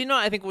 but do you know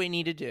what I think we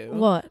need to do?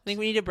 What? I think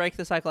we need to break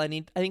the cycle. I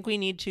think we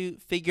need to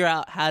figure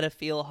out how to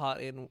feel hot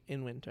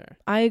in winter.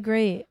 I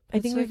agree. I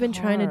think we've been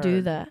trying to do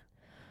hard. that.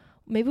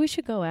 Maybe we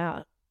should go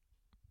out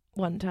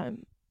one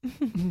time.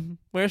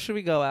 Where should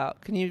we go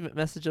out? Can you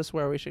message us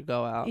where we should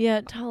go out?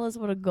 Yeah, tell us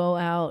where to go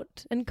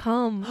out and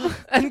come.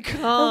 And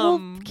come.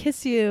 And we'll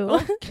kiss you.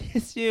 We'll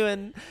kiss you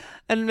and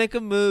make a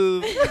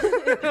move.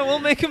 We'll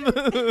make a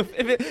move.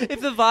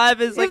 If the vibe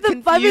is like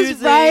confusing, vibe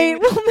is right,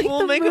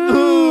 we'll make a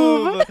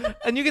move.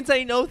 And you can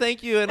say no,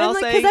 thank you, and I'll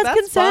like, say that's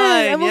consent.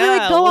 Fine. And we'll be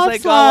like,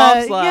 go off,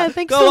 slut. Yeah,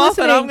 thanks go for off,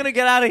 listening. and I'm gonna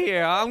get out of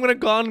here. I'm gonna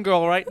gone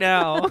girl right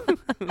now.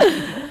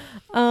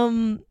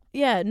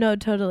 Yeah, no,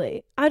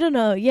 totally. I don't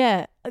know.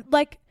 Yeah,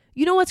 like,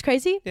 you know what's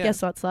crazy? Yeah.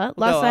 Guess what, slut?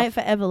 Last night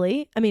for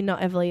Everly, I mean not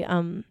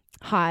Everly,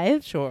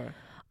 Hive. Sure.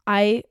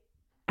 I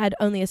had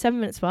only a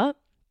 7-minute spot.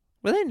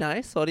 Were they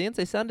nice audience?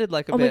 They sounded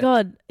like a Oh bit. my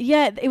God.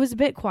 Yeah, it was a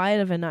bit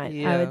quiet of a night, I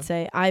Yeah. would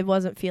say. I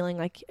wasn't feeling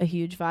like a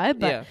huge vibe,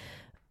 but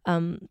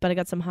but I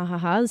got some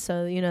ha-ha-has,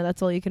 so,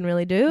 that's all you can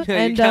really do. Yeah,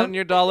 and you counting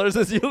your dollars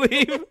as you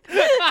leave.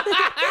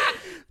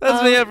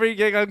 That's me every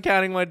gig. I'm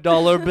counting my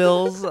dollar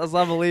bills as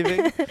I'm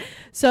leaving.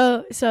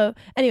 So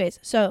anyways,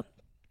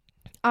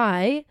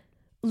 I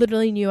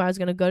literally knew I was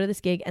going to go to this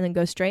gig and then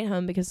go straight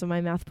home because of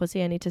my mouth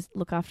pussy. I need to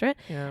look after it.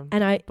 Yeah.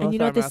 And Both you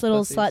know our what this mouth little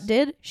pussies. slut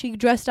did? She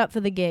dressed up for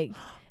the gig.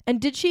 And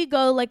did she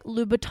go like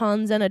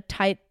Louboutins and a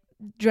tight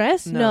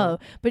dress? No.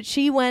 But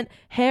she went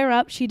hair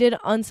up. She did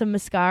on some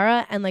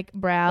mascara and like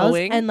brows A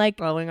wing? and like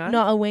A wing eye?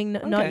 not a wing,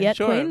 not Okay, yet,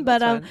 sure, queen, but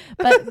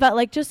that's but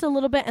like just a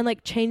little bit and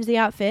like change the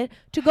outfit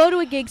to go to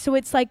a gig. So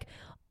it's like,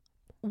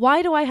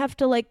 why do I have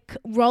to like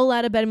roll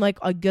out of bed? I'm like,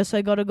 I guess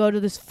I gotta go to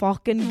this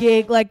fucking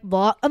gig, like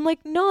blah. I'm like,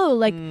 no,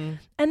 like,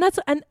 and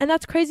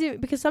that's crazy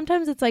because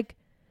sometimes it's like,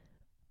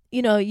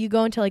 you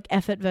go into like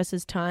effort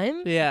versus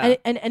time. Yeah.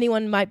 And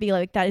anyone might be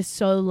like, that is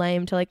so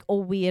lame to like,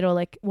 or weird, or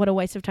like, what a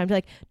waste of time to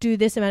like do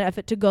this amount of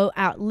effort to go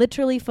out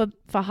literally for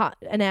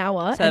an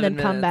hour 7 and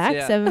then come minutes, back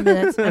yeah. 7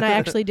 minutes. And I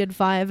actually did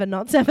 5 and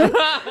not 7.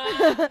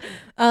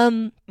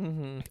 And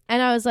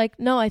I was like,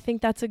 no, I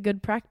think that's a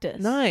good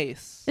practice.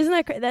 Nice. Isn't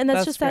that great? And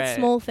that's just that great.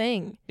 small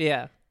thing.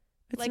 Yeah.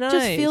 It's Like, nice.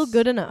 just feel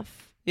good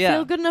enough. Yeah.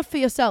 Feel good enough for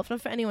yourself,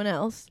 not for anyone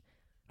else.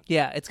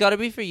 Yeah, it's got to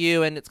be for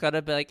you, and it's got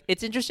to be like,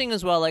 it's interesting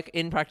as well, like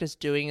in practice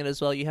doing it as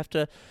well. You have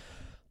to,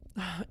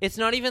 it's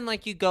not even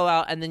like you go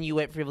out and then you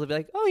wait for people to be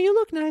like, oh, you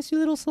look nice, you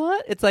little slut.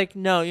 It's like,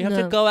 no, you have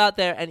to No. go out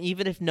there, and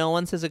even if no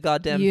one says a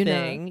goddamn You know.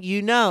 thing,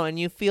 and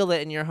you feel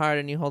it in your heart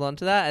and you hold on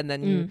to that, and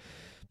then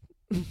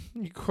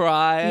you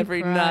cry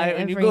every night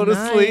when you go to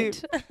sleep.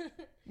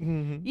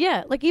 Mhm.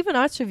 Yeah, like even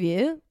Arts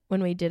Review,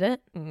 when we did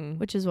it, Mhm.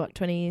 which is what,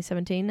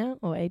 2017 now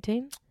or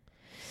 18?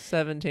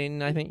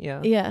 17, I think,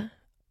 yeah. Yeah.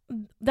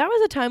 That was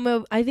a time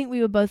where I think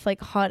we were both like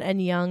hot and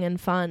young and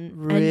fun.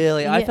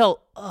 Really? And, I yeah.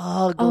 felt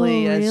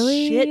ugly Oh, as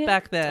really? shit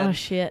back then. Oh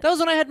shit. That was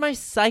when I had my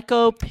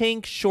psycho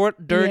pink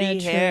short dirty Yeah,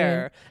 true.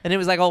 hair, and it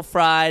was like all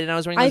fried, and I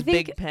was wearing those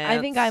big pants.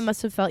 I think I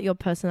must have felt your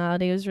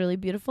personality was really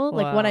beautiful.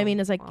 Like what I Wow. mean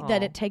is like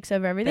that Oh. it takes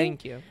over everything.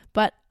 Thank you.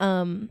 But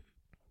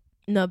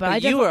no, but I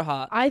you were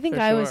hot. I think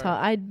for I was sure.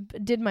 hot. I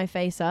did my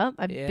face up.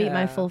 I beat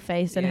my Yeah. full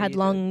face and Yeah, had you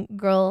long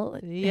girl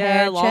Yeah,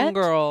 hair long chat.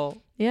 girl.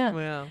 Yeah.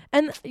 Yeah.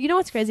 And you know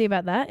what's crazy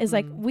about that is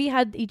like Mm. we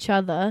had each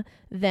other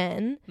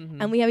then Mhm.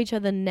 and we have each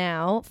other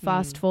now,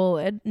 fast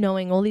forward,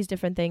 knowing all these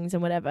different things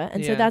and whatever.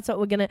 And so Yeah. that's what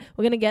we're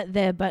gonna get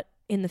there, but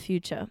in the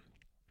future.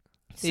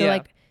 So Yeah.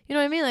 like, you know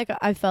what I mean? Like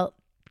I felt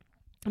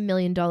 $1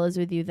 million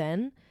with you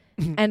then,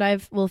 and I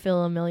will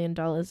feel $1 million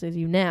with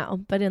you now,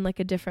 but in like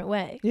a different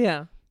way.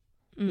 Yeah.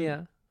 Mm.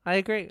 Yeah. I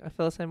agree. I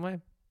feel the same way.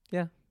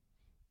 Yeah.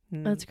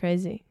 Mm. That's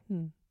crazy.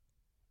 Mm.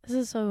 This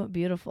is so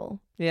beautiful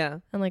Yeah.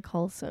 and like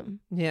wholesome.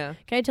 Yeah.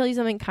 Can I tell you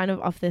something kind of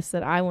off this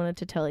that I wanted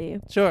to tell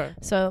you? Sure.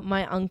 So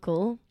my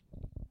uncle,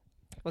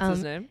 What's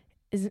his name?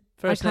 is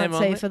First I can't name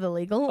say only? for the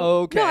legal.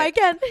 Okay. No, I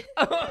can.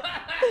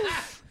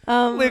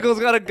 Legal's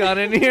got a gun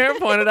in here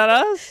pointed at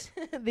us.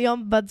 The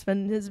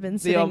ombudsman has been The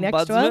sitting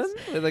next to us.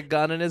 ombudsman with a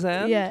gun in his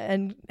hand. Yeah,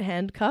 and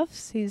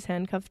handcuffs. He's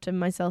handcuffed to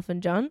myself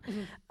and John.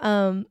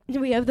 Mm-hmm.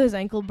 We have those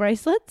ankle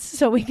bracelets,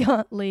 so we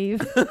can't leave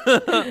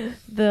the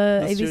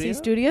ABC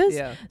studios.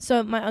 Yeah.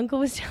 So my uncle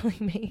was telling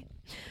me,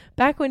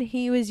 back when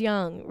he was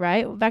young,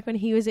 right? Back when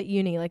he was at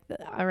uni, like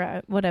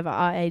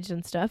our age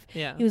and stuff.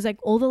 Yeah. He was like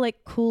all the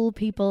like cool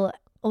people,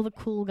 all the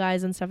cool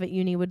guys and stuff at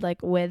uni would like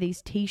wear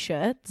these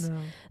t-shirts No.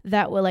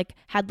 that were like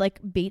had like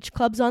beach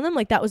clubs on them.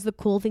 Like that was the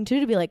cool thing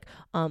to be like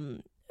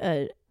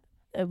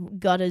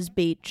Gutters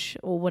Beach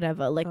or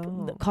whatever, like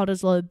the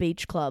Cottesloe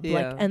Beach Club. Yeah.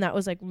 Like, and that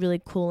was like really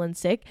cool and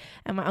sick.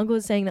 And my uncle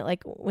was saying that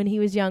like when he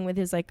was young with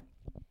his like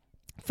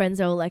friends,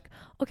 they were like,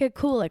 okay,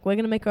 cool, like we're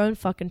gonna make our own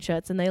fucking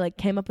shirts, and they like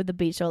came up with the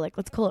beach. They were like,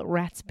 let's call it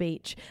Rats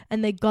Beach,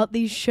 and they got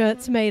these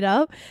shirts made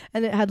up,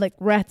 and it had like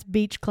Rats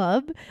Beach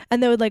Club,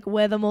 and they would like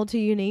wear them all to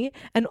uni,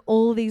 and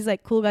all these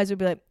like cool guys would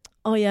be like,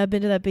 oh yeah, I've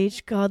been to that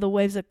beach, god, the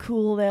waves are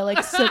cool, they're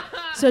like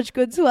such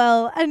good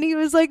swell. And he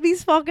was like,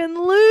 these fucking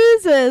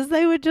losers,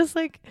 they would just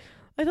like,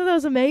 I thought that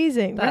was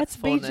amazing. That's Rats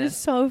Beach funny. is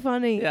so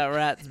funny. Yeah,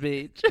 Rats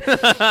Beach.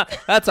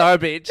 That's our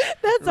beach.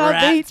 That's our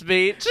Rats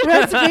beach. Beach.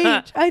 Rats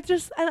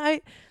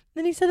Beach.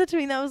 Then he said that to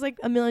me, and that was like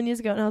 1,000,000 years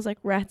ago, and I was like,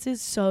 Rats is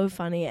so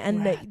funny.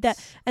 And they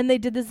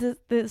did this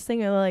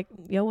thing, and they're like,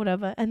 yeah,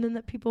 whatever. And then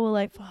the people were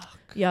like, fuck,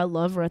 yeah, I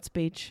love Rats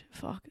Beach.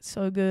 Fuck, it's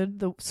so good.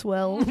 The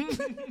swell. I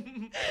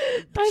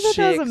thought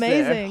that was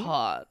amazing.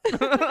 Hot.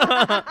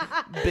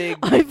 Big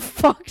I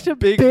fucked a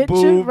big bitch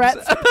boobs. at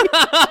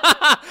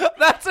Rats.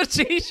 That's a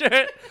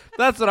t-shirt.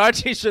 That's what our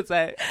t-shirt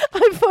say.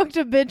 I fucked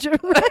a bitch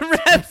at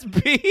Rats. Rats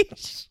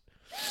Beach.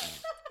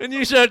 And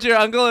you showed your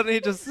uncle, and he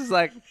just is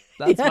like,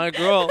 that's Yeah. my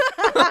girl.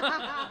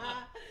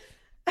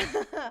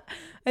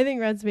 I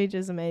think Rats Beach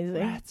is amazing.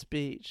 Rats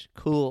Beach.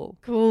 Cool.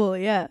 Cool,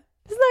 yeah.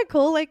 Isn't that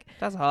cool? Like,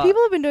 That's hot.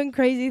 people have been doing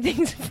crazy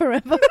things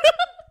forever.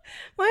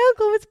 My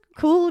uncle was a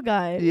cool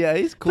guy. Yeah,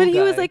 he's cool. But he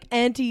was guy. like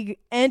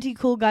anti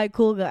cool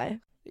guy.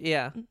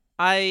 Yeah.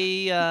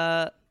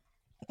 I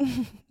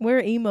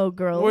We're emo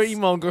girls. We're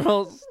emo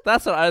girls.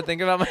 That's what I would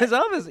think about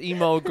myself as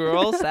emo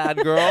girl, sad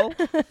girl.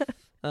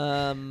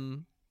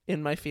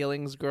 In my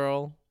feelings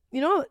girl.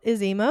 You know what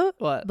is emo?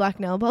 What? Black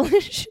nail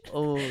polish.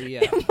 Oh,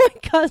 yeah. My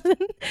cousin.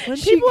 When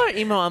people are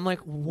emo, I'm like,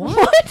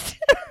 what?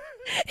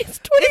 It's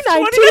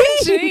 2019.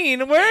 It's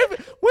 2019.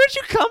 Where'd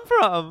you come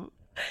from?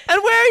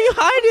 And where are you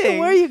hiding?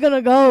 Where are you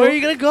gonna go? Where are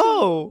you gonna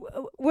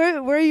go? Where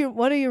are you?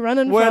 What are you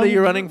running from? Where are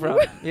you running from?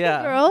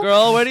 Yeah,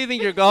 girl, where do you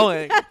think you're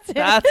going?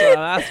 That's what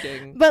I'm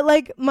asking. But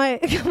like my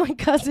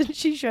cousin,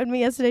 she showed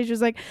me yesterday. She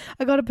was like,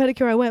 "I got a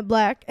pedicure. I went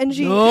black," and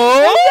she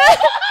no.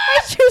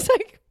 she was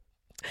like,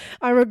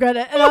 "I regret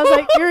it." And I was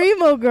like, "You're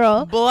emo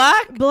girl."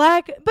 Black,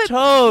 but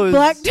toes.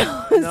 Black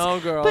toes. No,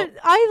 girl. But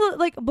I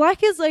like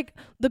black is like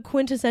the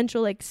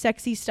quintessential like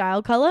sexy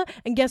style color.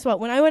 And guess what?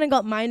 When I went and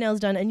got my nails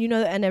done, and you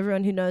know, and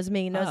everyone who knows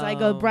me knows I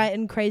go bright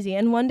and crazy.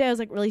 And one day I was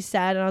like really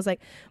sad, and I was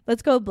like,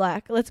 "Let's go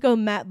black. Let's go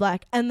matte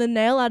black." And the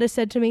nail artist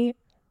said to me,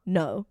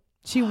 "No."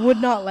 She would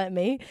not let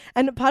me.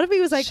 And part of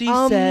me was like, she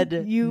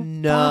said, "You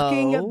no.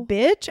 fucking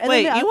bitch." And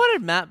wait, then you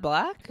wanted matte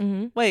black?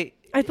 Mm-hmm. Wait.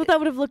 I thought that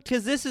would have looked...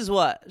 Because this is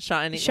what?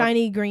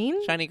 Shiny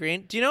green? Shiny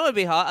green. Do you know what would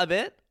be hot a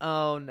bit?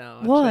 Oh,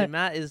 no. What? Actually,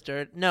 matte is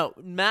dirt. No,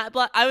 matte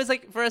black. I was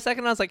like, for a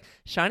second, I was like,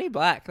 shiny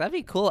black. That'd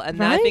be cool. And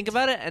now I think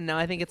about it, and now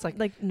I think it's like...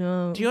 Like,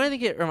 no. Do you know what I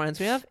think it reminds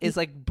me of? Is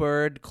like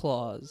bird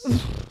claws.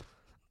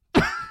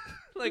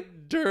 Like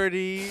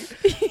dirty.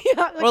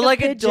 Yeah, or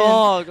like a pigeon.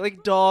 dog.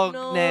 Like dog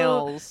No.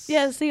 nails.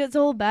 Yeah, see, it's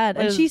all bad.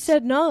 And she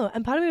said no.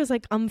 And part of me was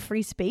like,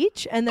 free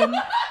speech. And then...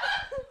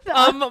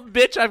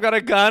 Bitch, I've got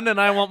a gun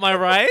and I want my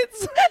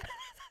rights.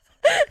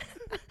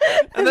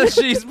 And then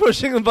she's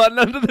pushing the button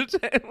under the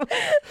table.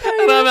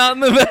 And I'm out in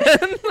the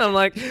van. I'm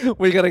like,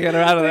 we gotta get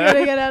her out of there. We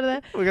gotta get out of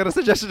there. We gotta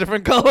suggest a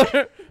different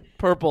color.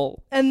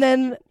 Purple. And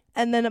then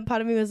a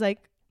part of me was like,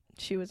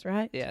 she was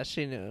right. Yeah,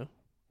 she knew.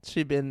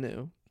 She been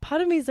knew.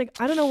 Part of me is like,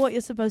 I don't know what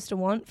you're supposed to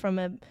want from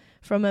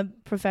a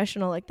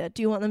professional like that.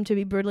 Do you want them to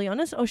be brutally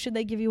honest, or should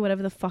they give you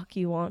whatever the fuck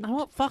you want? I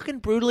want fucking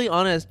brutally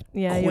honest.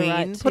 Yeah, queen. you're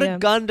right. Put a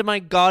gun to my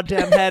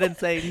goddamn head and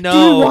say no. Do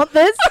you want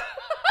this?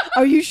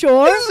 Are you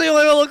sure? This is the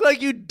only way I look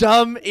like, you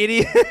dumb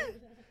idiot.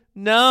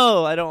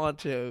 No, I don't want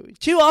to.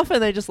 Too often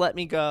they just let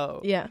me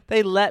go. Yeah.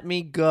 They let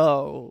me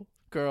go,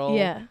 girl.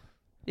 Yeah.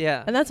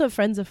 Yeah. And that's what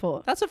friends are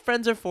for. That's what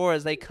friends are for,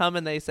 is they come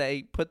and they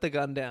say, put the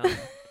gun down.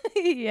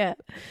 Yeah.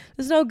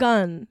 There's no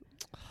gun.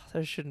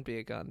 There shouldn't be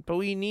a gun, but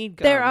we need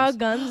guns. There are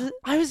guns.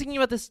 I was thinking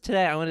about this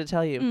today. I wanted to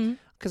tell you.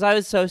 Because I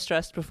was so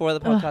stressed before the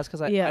podcast because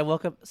I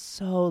woke up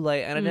so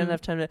late and I didn't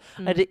have time to...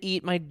 I had to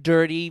eat my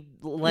dirty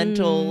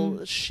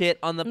lentil shit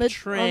on the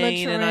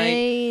train.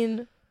 And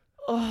it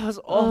was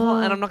awful.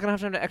 And I'm not going to have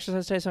time to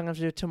exercise today, so I'm going to have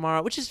to do it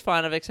tomorrow, which is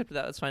fine. I've accepted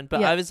that. That's fine.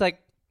 But I was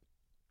like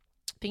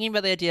thinking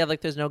about the idea of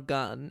like there's no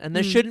gun. And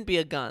there shouldn't be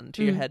a gun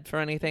to your head for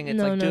anything. It's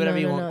do whatever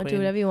you want, queen. Do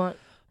whatever you want.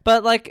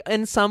 But like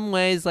in some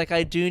ways, like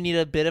I do need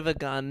a bit of a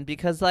gun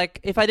because like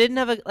if I didn't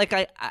have a like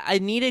I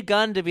need a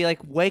gun to be like,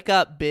 wake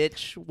up,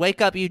 bitch, wake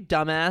up, you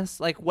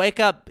dumbass, like wake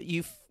up,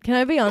 you. Can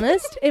I be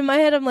honest? In my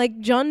head, I'm like,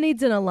 John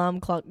needs an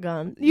alarm clock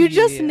gun. You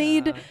just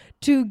need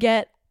to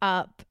get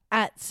up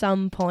at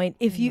some point.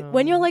 If you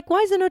when you're like,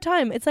 why is there no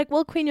time? It's like,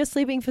 well, queen, you're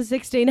sleeping for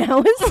 16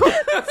 hours.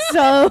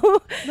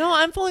 So no,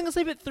 I'm falling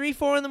asleep at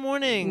 3-4 in the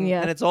morning.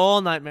 Yeah, and it's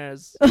all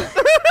nightmares.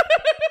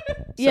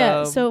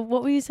 Yeah. So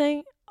what were you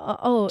saying?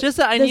 Just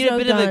that I need a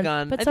bit of a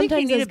gun. But I think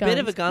you need a bit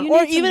of a gun.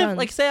 Or even if,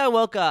 like, say I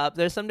woke up,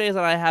 there's some days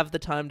that I have the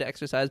time to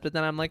exercise, but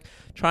then I'm like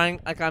trying,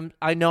 like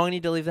I know I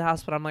need to leave the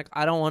house, but I'm like,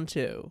 I don't want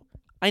to.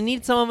 I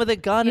need someone with a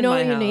gun in my house.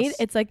 You know what you need?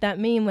 It's like that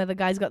meme where the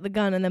guy's got the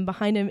gun and then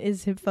behind him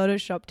is him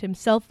photoshopped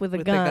himself with a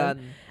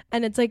gun.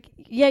 And it's like,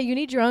 yeah, you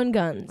need your own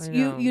guns.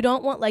 You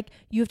don't want like,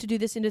 you have to do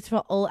this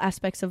for all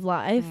aspects of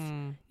life.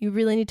 You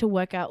really need to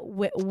work out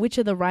which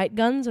are the right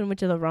guns and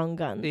which are the wrong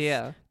guns.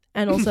 Yeah.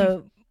 And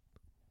also...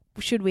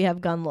 should we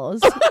have gun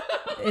laws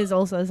is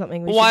also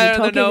something we should be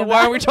talking about.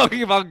 Why are we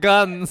talking about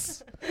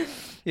guns?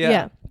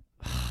 Yeah.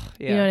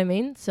 You know what I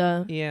mean?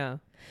 So yeah.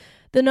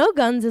 The no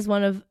guns is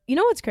one of, you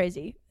know what's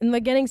crazy? And we're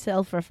getting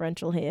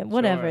self-referential here.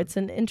 Whatever. It's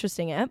an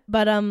interesting app.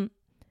 But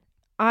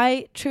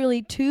I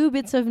truly, 2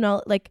 bits of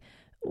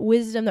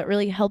wisdom that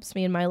really helps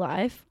me in my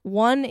life.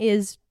 One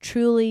is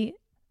truly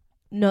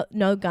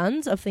no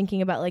guns, of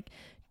thinking about like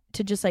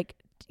to just like,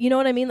 you know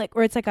what I mean? Like,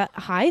 where it's like a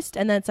heist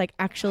and then it's like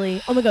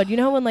actually, oh my God, you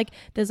know how when like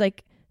there's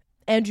like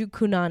Andrew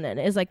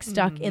Cunanan is like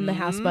stuck in the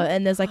houseboat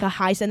and there's like a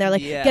heist and they're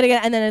like, get it,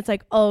 and then it's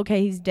like, oh, okay,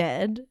 he's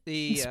dead.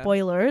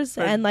 Spoilers.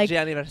 And like,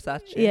 Gianni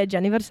Versace. Yeah,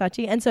 Gianni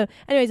Versace. And so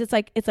anyways, it's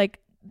like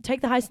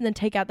take the heist and then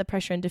take out the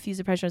pressure and diffuse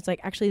the pressure. It's like,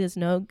 actually there's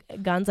no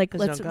guns. Like,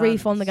 let's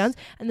reform the guns.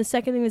 And the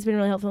second thing that's been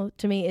really helpful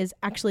to me is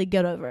actually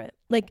get over it.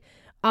 Like,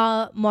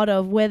 our motto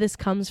of where this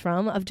comes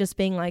from, of just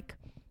being like,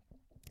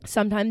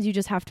 sometimes you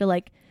just have to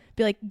like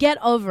be like, get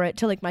over it,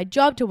 to like my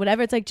job, to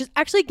whatever. It's like, just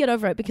actually get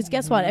over it, because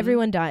guess what?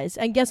 Everyone dies.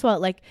 And guess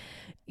what? Like,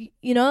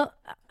 you know,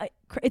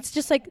 it's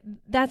just like,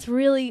 that's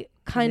really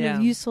kind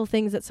of useful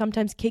things that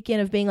sometimes kick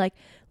in, of being like,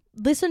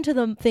 listen to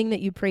the thing that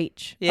you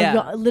preach. Yeah.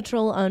 Your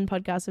literal own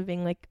podcast of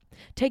being like,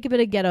 take a bit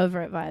of get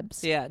over it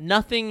vibes. Yeah.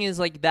 Nothing is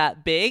like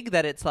that big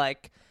that it's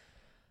like,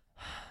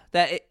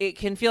 that it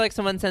can feel like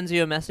someone sends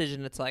you a message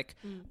and it's like,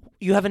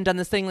 you haven't done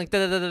this thing, like,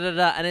 da da da da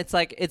da. And it's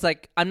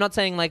like, I'm not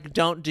saying like,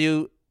 don't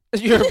do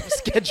your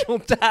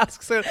scheduled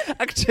tasks and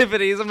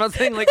activities. I'm not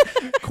saying like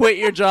quit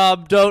your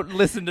job, don't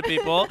listen to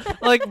people.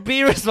 Like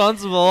be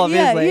responsible,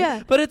 obviously.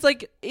 Yeah. But it's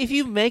like if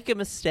you make a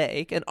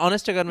mistake, an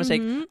honest to God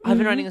mistake, I've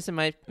been writing this in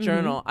my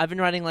journal. I've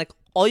been writing like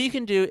all you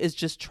can do is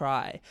just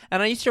try.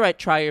 And I used to write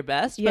try your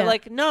best, but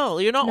like no,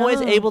 you're not always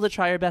able to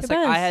try your best.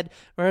 I had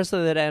rehearsal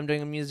the other day. I'm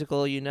doing a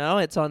musical,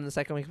 it's on the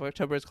second week of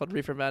October. It's called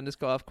Reefer Madness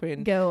Go Off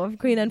Queen. Go Off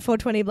Queen and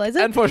 420 Blaze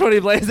It. And 420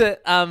 Blaze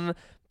It.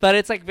 But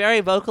it's like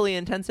very vocally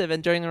intensive,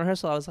 and during the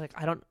rehearsal I was like,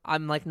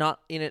 I'm like not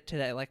in it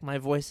today, like my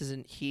voice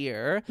isn't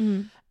here.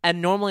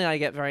 And normally I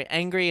get very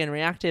angry and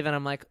reactive, and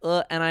I'm like,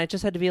 ugh, and I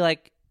just had to be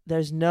like,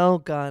 there's no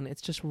gun,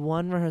 it's just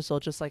one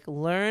rehearsal, just like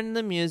learn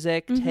the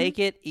music, take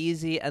it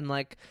easy, and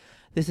like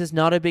this is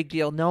not a big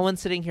deal. No one's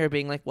sitting here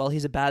being like, well,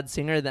 he's a bad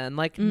singer then.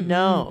 Like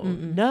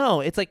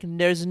no, it's like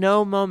there's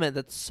no moment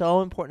that's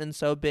so important and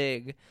so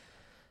big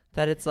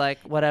that it's like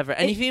whatever.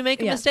 And if you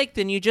make a mistake,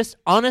 then you just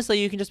honestly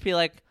you can just be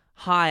like,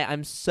 hi,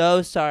 I'm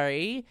so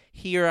sorry.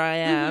 Here I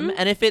am.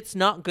 And if it's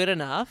not good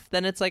enough,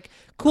 then it's like,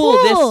 cool.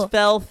 This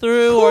fell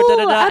through or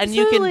da-da-da. And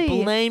you can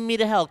blame me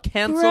to hell.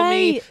 Cancel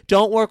me.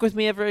 Don't work with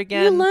me ever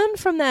again. You learn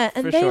from that.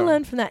 And they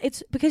learn from that.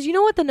 It's because you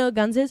know what the no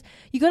guns is?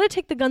 You got to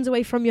take the guns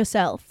away from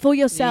yourself, for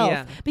yourself.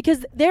 Yeah.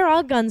 Because there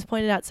are guns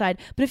pointed outside.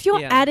 But if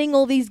you're adding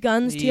all these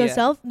guns to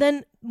yourself,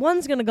 then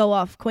one's going to go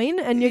off, Queen,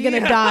 and you're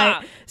going to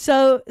die.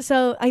 So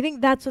I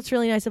think that's what's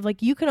really nice of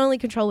like, you can only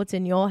control what's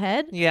in your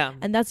head. Yeah.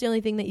 And that's the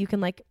only thing that you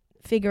can like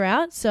figure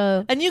out.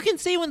 So and you can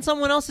see when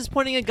someone else is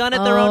pointing a gun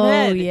at their own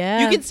head.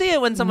 Yeah. You can see it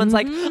when someone's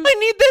like, I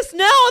need this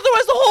now,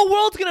 otherwise the whole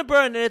world's gonna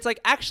burn. And it's like,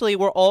 actually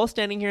we're all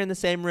standing here in the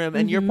same room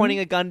and you're pointing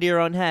a gun to your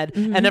own head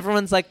and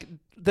everyone's like,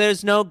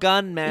 there's no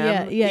gun,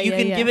 ma'am. You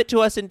can give it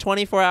to us in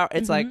 24 hours.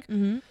 It's like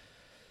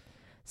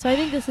so I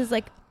think this is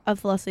like a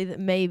philosophy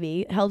that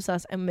maybe helps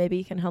us and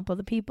maybe can help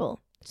other people.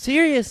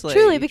 Seriously.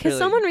 Truly, because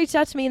someone reached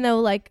out to me and they were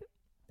like,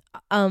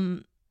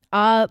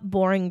 our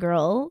boring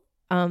girl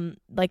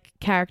like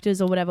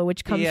characters or whatever,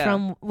 which comes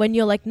from when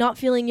you're like not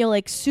feeling your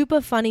like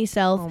super funny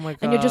self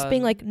and you're just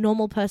being like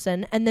normal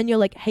person, and then you're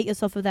like hate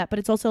yourself for that. But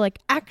it's also like,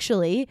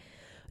 actually,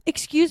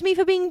 excuse me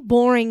for being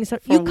boring. So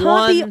you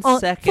can't be on for 1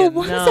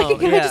 second.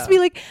 Can I just be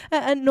like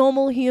a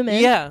normal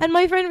human? Yeah. And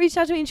my friend reached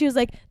out to me and she was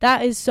like,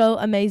 that is so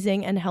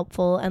amazing and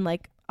helpful. And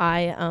like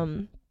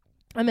I'm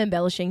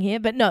embellishing here,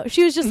 but no,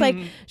 she was just like,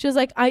 she was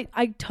like,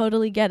 I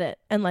totally get it.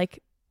 And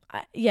like,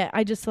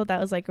 I just thought that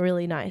was like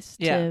really nice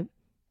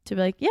to be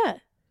like,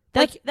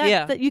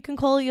 that you can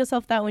call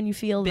yourself that when you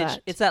feel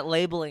that. It's that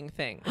labeling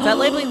thing. It's that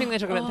labeling thing they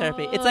talk about in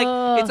therapy. It's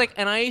like,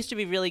 and I used to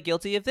be really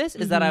guilty of this,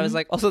 is that I was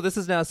like, also, this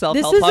is now a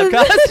self-help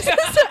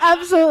podcast.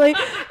 Absolutely.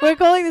 We're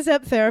calling this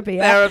up therapy.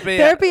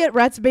 Therapy at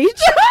Rats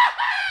Beach.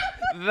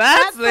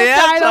 That's the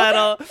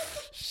title.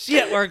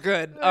 Shit, we're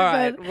good. All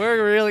right.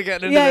 We're really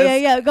getting into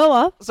this. Yeah. Go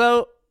off.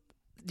 So,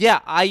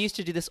 yeah, I used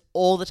to do this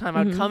all the time.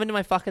 I would come into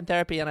my fucking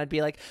therapy and I'd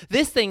be like,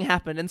 this thing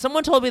happened. And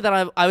someone told me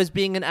that I was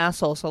being an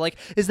asshole. So like,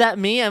 is that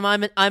me?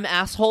 I'm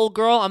asshole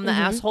girl. I'm the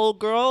asshole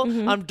girl.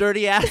 I'm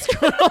dirty ass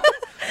girl.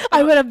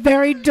 I'm a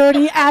very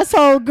dirty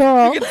asshole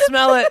girl. You can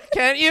smell it,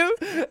 can't you?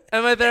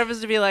 And my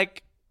therapist would be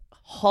like,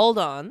 hold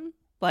on.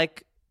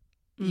 Like,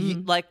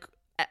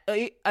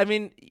 I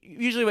mean,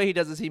 usually what he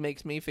does is he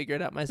makes me figure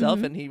it out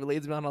myself and he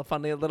leads me on a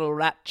funny little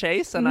rat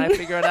chase and I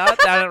figure it out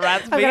down at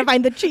Rat's Beach. I'm going to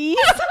find the cheese.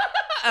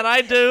 And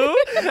I do,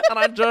 and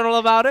I journal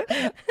about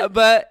it.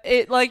 But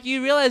it, like,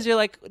 you realize you're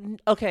like,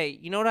 okay,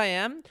 you know what I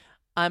am?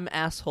 I'm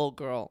asshole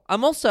girl.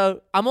 I'm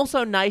also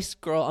nice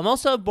girl. I'm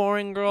also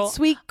boring girl.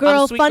 Sweet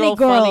girl, funny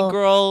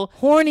girl,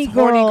 horny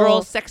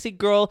girl, sexy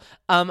girl.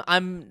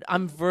 I'm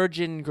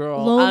virgin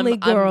girl. Lonely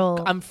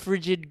girl. I'm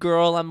frigid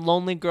girl. I'm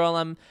lonely girl.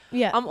 I'm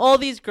all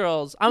these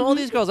girls. I'm all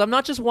these girls. I'm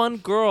not just one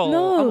girl.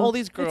 No, I'm all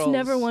these girls. It's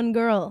never one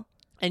girl.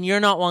 And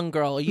you're not one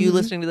girl. You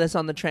listening to this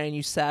on the train,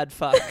 you sad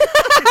fuck.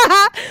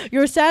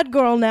 You're a sad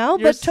girl now,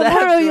 but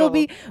tomorrow you'll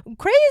be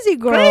crazy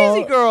girl.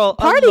 Crazy girl.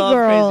 Party girl.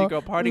 Crazy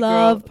girl. Party girl.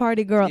 Love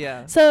party girl.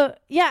 Yeah. So,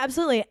 yeah,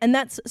 absolutely. And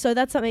that's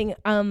something,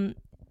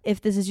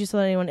 if this is useful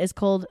to anyone, is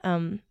called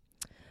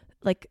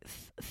like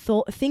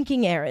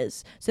thinking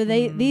errors. So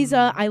these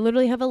are, I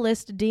literally have a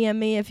list, DM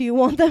me if you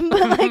want them,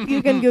 but like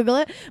you can Google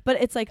it. But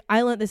it's like,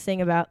 I learned this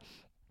thing about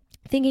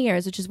thinking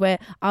errors, which is where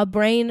our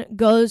brain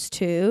goes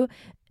to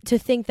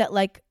think that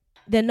like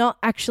they're not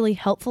actually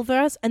helpful for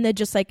us, and they're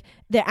just like,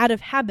 they're out of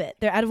habit,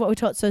 they're out of what we're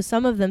taught. So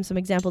some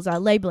examples are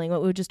labeling,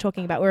 what we were just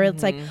talking about, where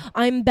it's like,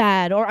 I'm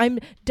bad, or I'm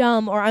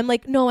dumb, or I'm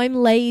like, no, I'm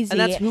lazy, and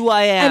that's who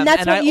I am, and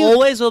that's and I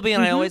always will be,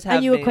 and I always have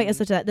and you equate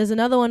yourself to that. There's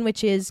another one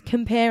which is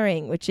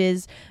comparing, which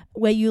is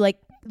where you like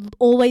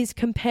always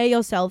compare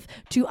yourself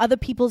to other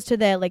people's, to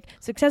their like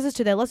successes,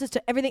 to their losses,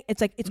 to everything.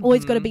 It's like, it's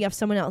always got to be of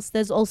someone else.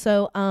 There's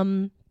also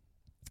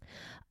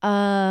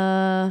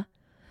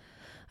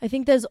I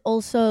think there's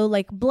also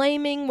like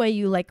blaming, where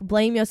you like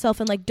blame yourself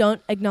and like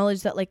don't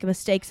acknowledge that like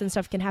mistakes and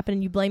stuff can happen,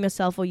 and you blame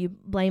yourself or you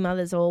blame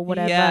others or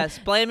whatever. Yes,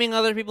 blaming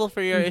other people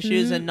for your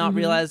issues and not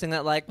realizing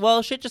that like,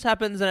 well, shit just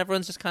happens and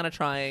everyone's just kind of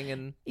trying.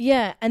 And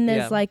yeah, and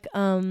there's like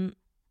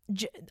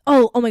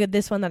oh my god,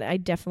 this one that I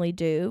definitely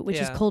do, which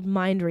is called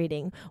mind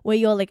reading, where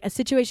you're like, a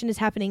situation is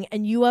happening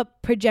and you are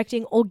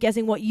projecting or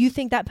guessing what you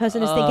think that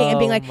person is thinking and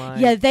being like,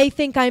 yeah, they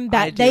think I'm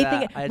bad. They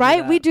think,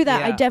 right? We do that.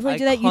 Yeah. I definitely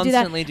do that. You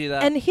do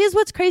that. And here's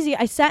what's crazy.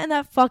 I sat in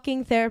that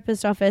fucking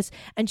therapist office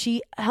and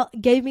she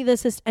gave me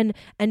this and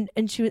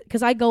she,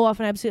 because I go off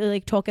and I absolutely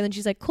like talk, and then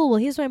she's like, cool, well,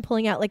 here's what I'm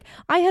pulling out. Like,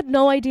 I had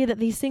no idea that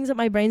these things that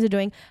my brains are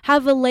doing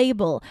have a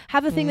label,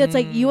 have a thing that's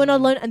like, you are not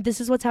alone and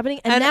this is what's happening.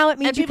 And now it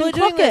means you can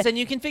clock it. And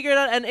you can figure it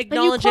out and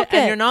acknowledge it.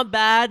 And you're not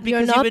bad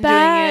because you've been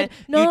doing it.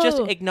 No. You just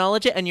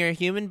acknowledge it, and you're a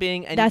human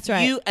being, and that's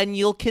right. and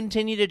you'll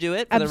continue to do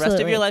it for the rest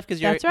of your life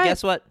because you're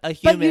guess what, a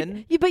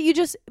human.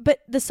 But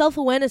the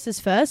self-awareness is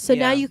first, so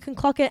now you can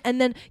clock it,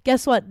 and then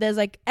guess what? There's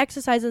like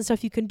exercise and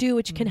stuff you can do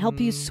which can help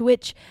you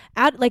switch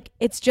out. Like,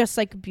 it's just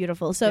like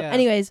beautiful. So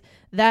anyways,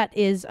 that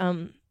is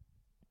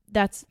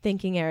that's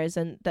thinking errors,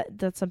 and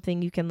that's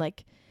something you can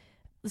like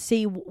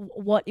see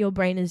what your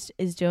brain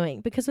is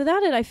doing, because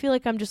without it I feel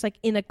like I'm just like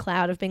in a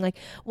cloud of being like,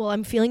 well,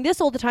 I'm feeling this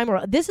all the time,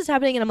 or this is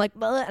happening, and I'm like,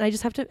 blah, and I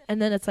just have to,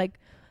 and then it's like,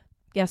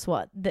 guess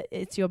what,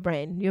 it's your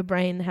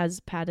brain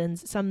has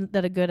patterns, some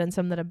that are good and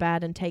some that are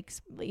bad, and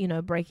takes,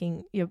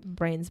 breaking your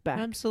brain's back.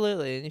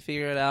 Absolutely. And you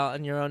figure it out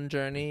on your own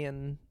journey.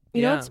 And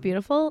you know what's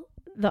beautiful?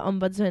 The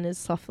ombudsman is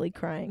softly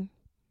crying,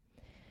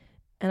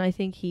 and I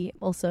think he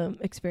also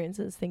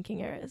experiences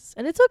thinking errors,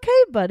 and it's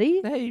okay, buddy.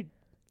 Hey,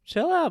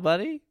 chill out,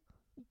 buddy.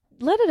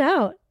 Let it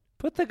out.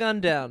 Put the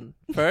gun down,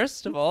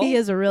 first of all. He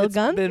has a real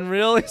gun. It's been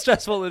really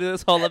stressful to do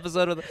this whole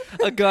episode with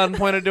a gun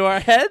pointed to our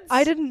heads.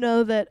 I didn't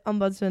know that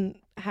ombudsman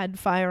had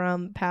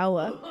firearm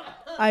power.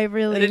 I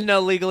didn't know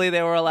legally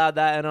they were allowed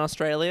that in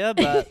Australia,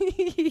 but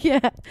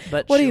yeah.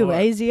 But what are you,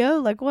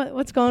 ASIO? Like,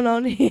 what's going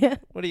on here?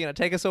 What are you gonna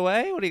take us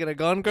away? What are you gonna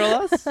gone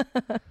girl us?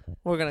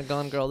 We're gonna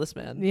gone girl this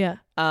man. Yeah.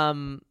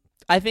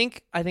 I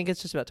think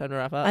it's just about time to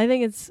wrap up. I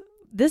think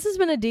this has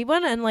been a deep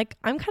one, and like,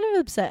 I'm kind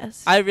of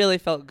obsessed. I really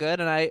felt good,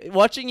 and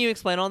watching you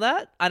explain all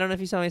that, I don't know if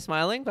you saw me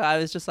smiling, but I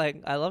was just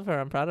like, I love her.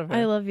 I'm proud of her.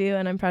 I love you,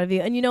 and I'm proud of you.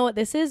 And you know what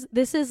this is?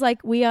 This is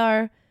like,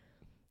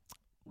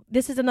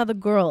 this is another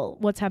girl.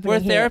 What's happening We're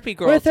here? therapy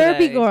girls. We're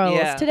therapy today. girls.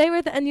 Yeah.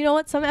 Today and you know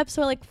what? Some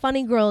episodes are like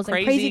funny girls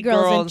and crazy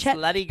girls and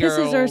slutty girls.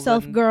 Pisses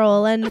herself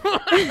girl and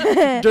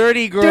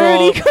dirty girl.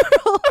 Dirty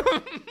girl.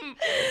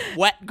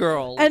 Wet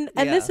girl. And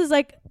this is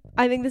like,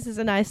 I think this is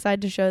a nice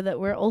side to show that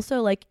we're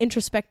also like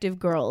introspective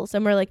girls,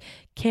 and we're like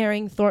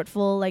caring,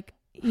 thoughtful, like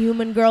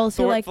human girls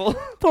who like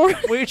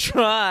we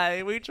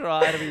try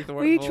to be thoughtful.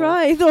 We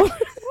try.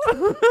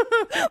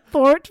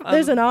 Thort.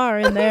 There's an R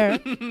in there.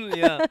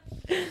 Yeah.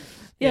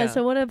 Yeah,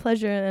 so what a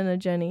pleasure and a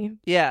journey.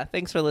 Yeah,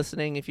 thanks for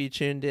listening if you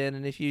tuned in.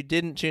 And if you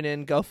didn't tune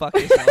in, go fuck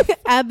yourself.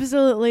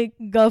 Absolutely,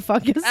 go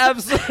fuck yourself.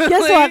 Absolutely.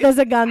 Guess what? There's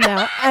a gun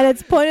now. And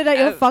it's pointed at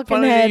your fucking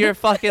pointed head. At your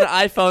fucking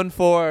iPhone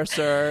 4,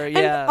 sir.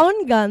 Yeah. And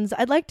on guns,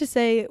 I'd like to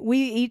say we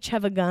each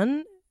have a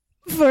gun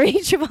for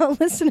each of our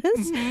listeners.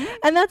 Mm-hmm.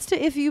 And that's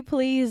to, if you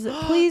please,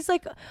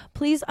 like,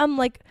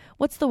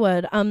 what's the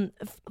word?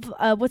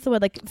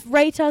 Like,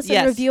 rate us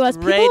and review us.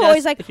 People are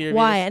always like,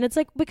 why? And it's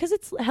like, because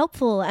it's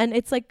helpful, and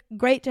it's like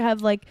great to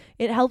have, like,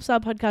 it helps our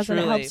podcast.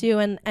 Truly. And it helps you,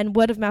 and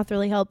word of mouth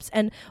really helps.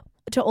 And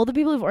to all the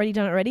people who've already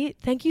done it already,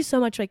 thank you so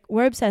much. Like,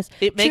 we're obsessed.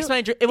 It makes my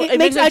it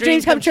makes our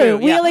dreams come true.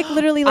 We are like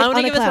literally like, I want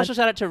to give a special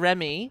shout out to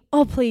Remy.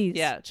 Oh, please.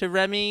 Yeah, to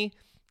Remy.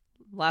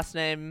 Last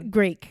name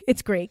Greek.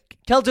 It's Greek.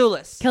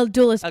 Keldoulis.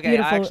 Okay,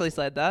 beautiful. I actually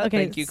said that. Okay,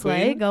 thank you,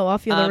 slay. Queen. Go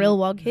off. You're the real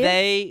wog here.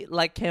 They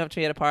like came up to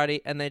me at a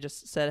party and they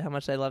just said how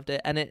much they loved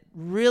it, and it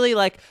really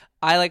like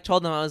I like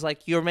told them, I was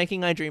like, you're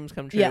making my dreams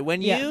come true.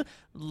 When you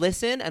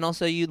listen and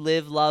also you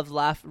live, love,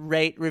 laugh,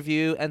 rate,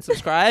 review, and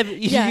subscribe,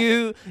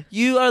 you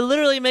are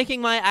literally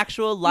making my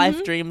actual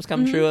life dreams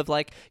come true of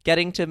like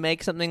getting to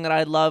make something that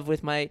I love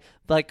with my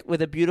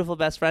with a beautiful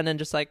best friend, and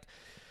just like.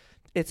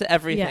 It's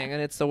everything,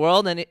 and it's the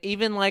world, and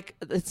even like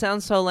it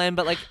sounds so lame,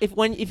 but like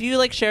if you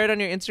like share it on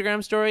your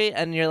Instagram story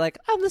and you're like,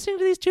 I'm listening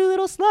to these two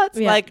little sluts,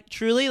 like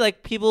truly,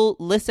 like people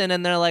listen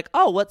and they're like,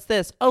 oh, what's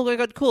this? Oh my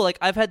god, cool! Like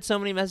I've had so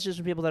many messages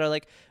from people that are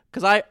like,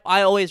 because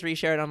I always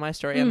reshare it on my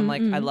story, and I'm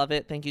like, I love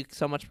it, thank you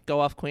so much, go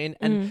off, Queen.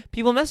 And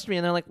people message me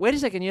and they're like, wait a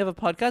second, you have a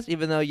podcast?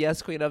 Even though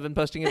yes, Queen, I've been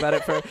posting about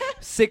it for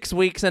 6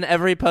 weeks, and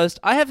every post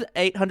I have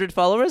 800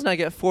 followers and I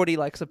get 40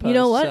 likes a post. You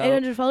know what?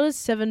 800 followers,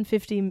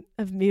 750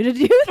 have muted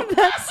you.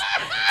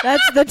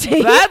 That's the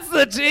tea. That's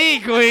the tea,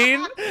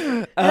 Queen.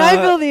 And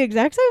I feel the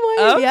exact same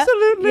way.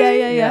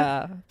 Absolutely.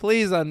 Yeah.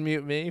 Please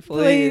unmute me,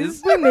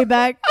 please. Bring me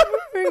back.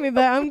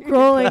 I'm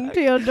crawling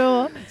to your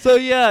door. So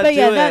yeah, but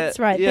that's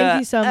right. Thank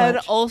you so much. And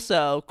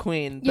also,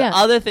 Queen, the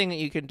other thing that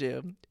you can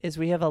do is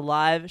we have a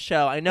live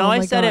show. I know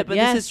I said it, but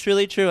this is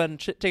truly true, and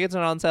tickets are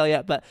not on sale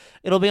yet, but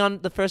it'll be on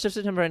the 1st of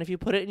September, and if you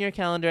put it in your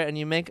calendar and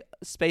you make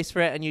space for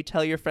it and you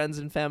tell your friends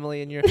and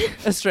family and your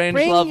estranged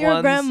loved ones. Bring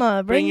your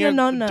grandma. Bring your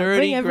nonna.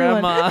 Dirty bring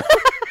grandma.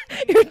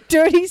 Your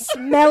dirty,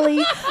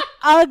 smelly,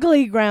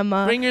 ugly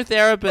grandma. Bring your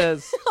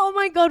therapist. Oh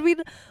my God,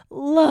 we'd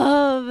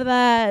love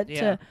that.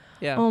 Yeah.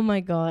 Yeah. Oh my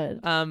God.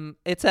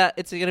 It's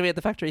gonna be at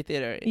the Factory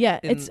Theater. Yeah,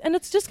 it's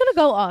just gonna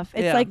go off.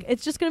 It's Yeah. like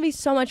it's just gonna be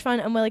so much fun,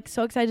 and we're like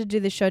so excited to do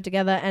this show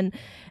together, and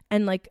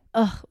like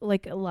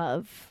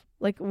love,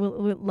 like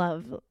we'll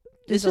love.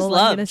 It's just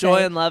love,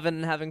 joy, and love,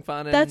 and having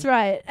fun. And That's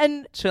right,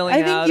 and chilling I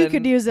think out you and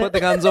could use it. Put the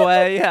guns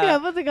away. Yeah, yeah,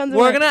 put the guns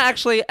away. We're gonna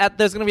actually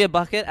there's gonna be a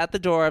bucket at the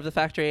door of the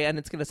factory, and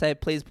it's gonna say,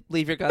 "Please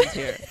leave your guns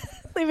here."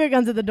 Leave your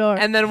guns at the door,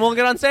 And then we'll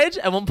get on stage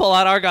and we'll pull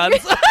out our guns.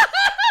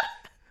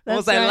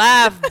 We'll say, right.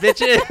 "Laugh,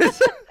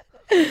 bitches."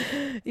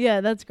 Yeah,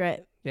 that's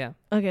great. Yeah.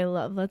 Okay,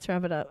 love. Let's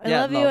wrap it up. I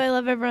Yeah, love you. love. I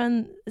love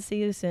everyone. See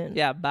you soon.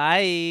 Yeah.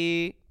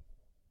 Bye.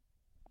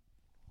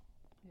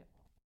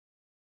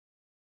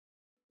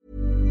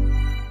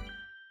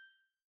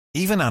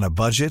 Even on a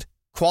budget,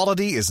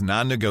 quality is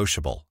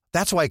non-negotiable.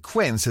 That's why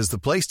Quince is the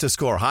place to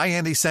score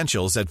high-end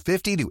essentials at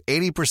 50 to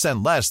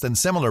 80% less than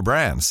similar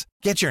brands.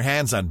 Get your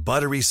hands on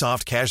buttery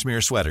soft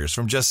cashmere sweaters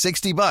from just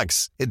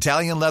 $60,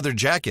 Italian leather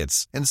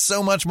jackets, and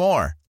so much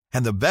more.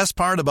 And the best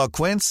part about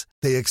Quince,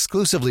 they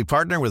exclusively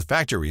partner with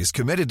factories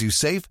committed to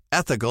safe,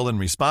 ethical, and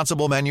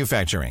responsible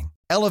manufacturing.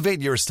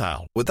 Elevate your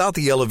style without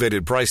the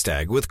elevated price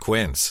tag with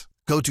Quince.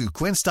 Go to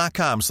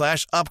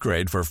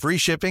quince.com/upgrade for free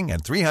shipping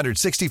and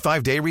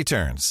 365-day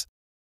returns.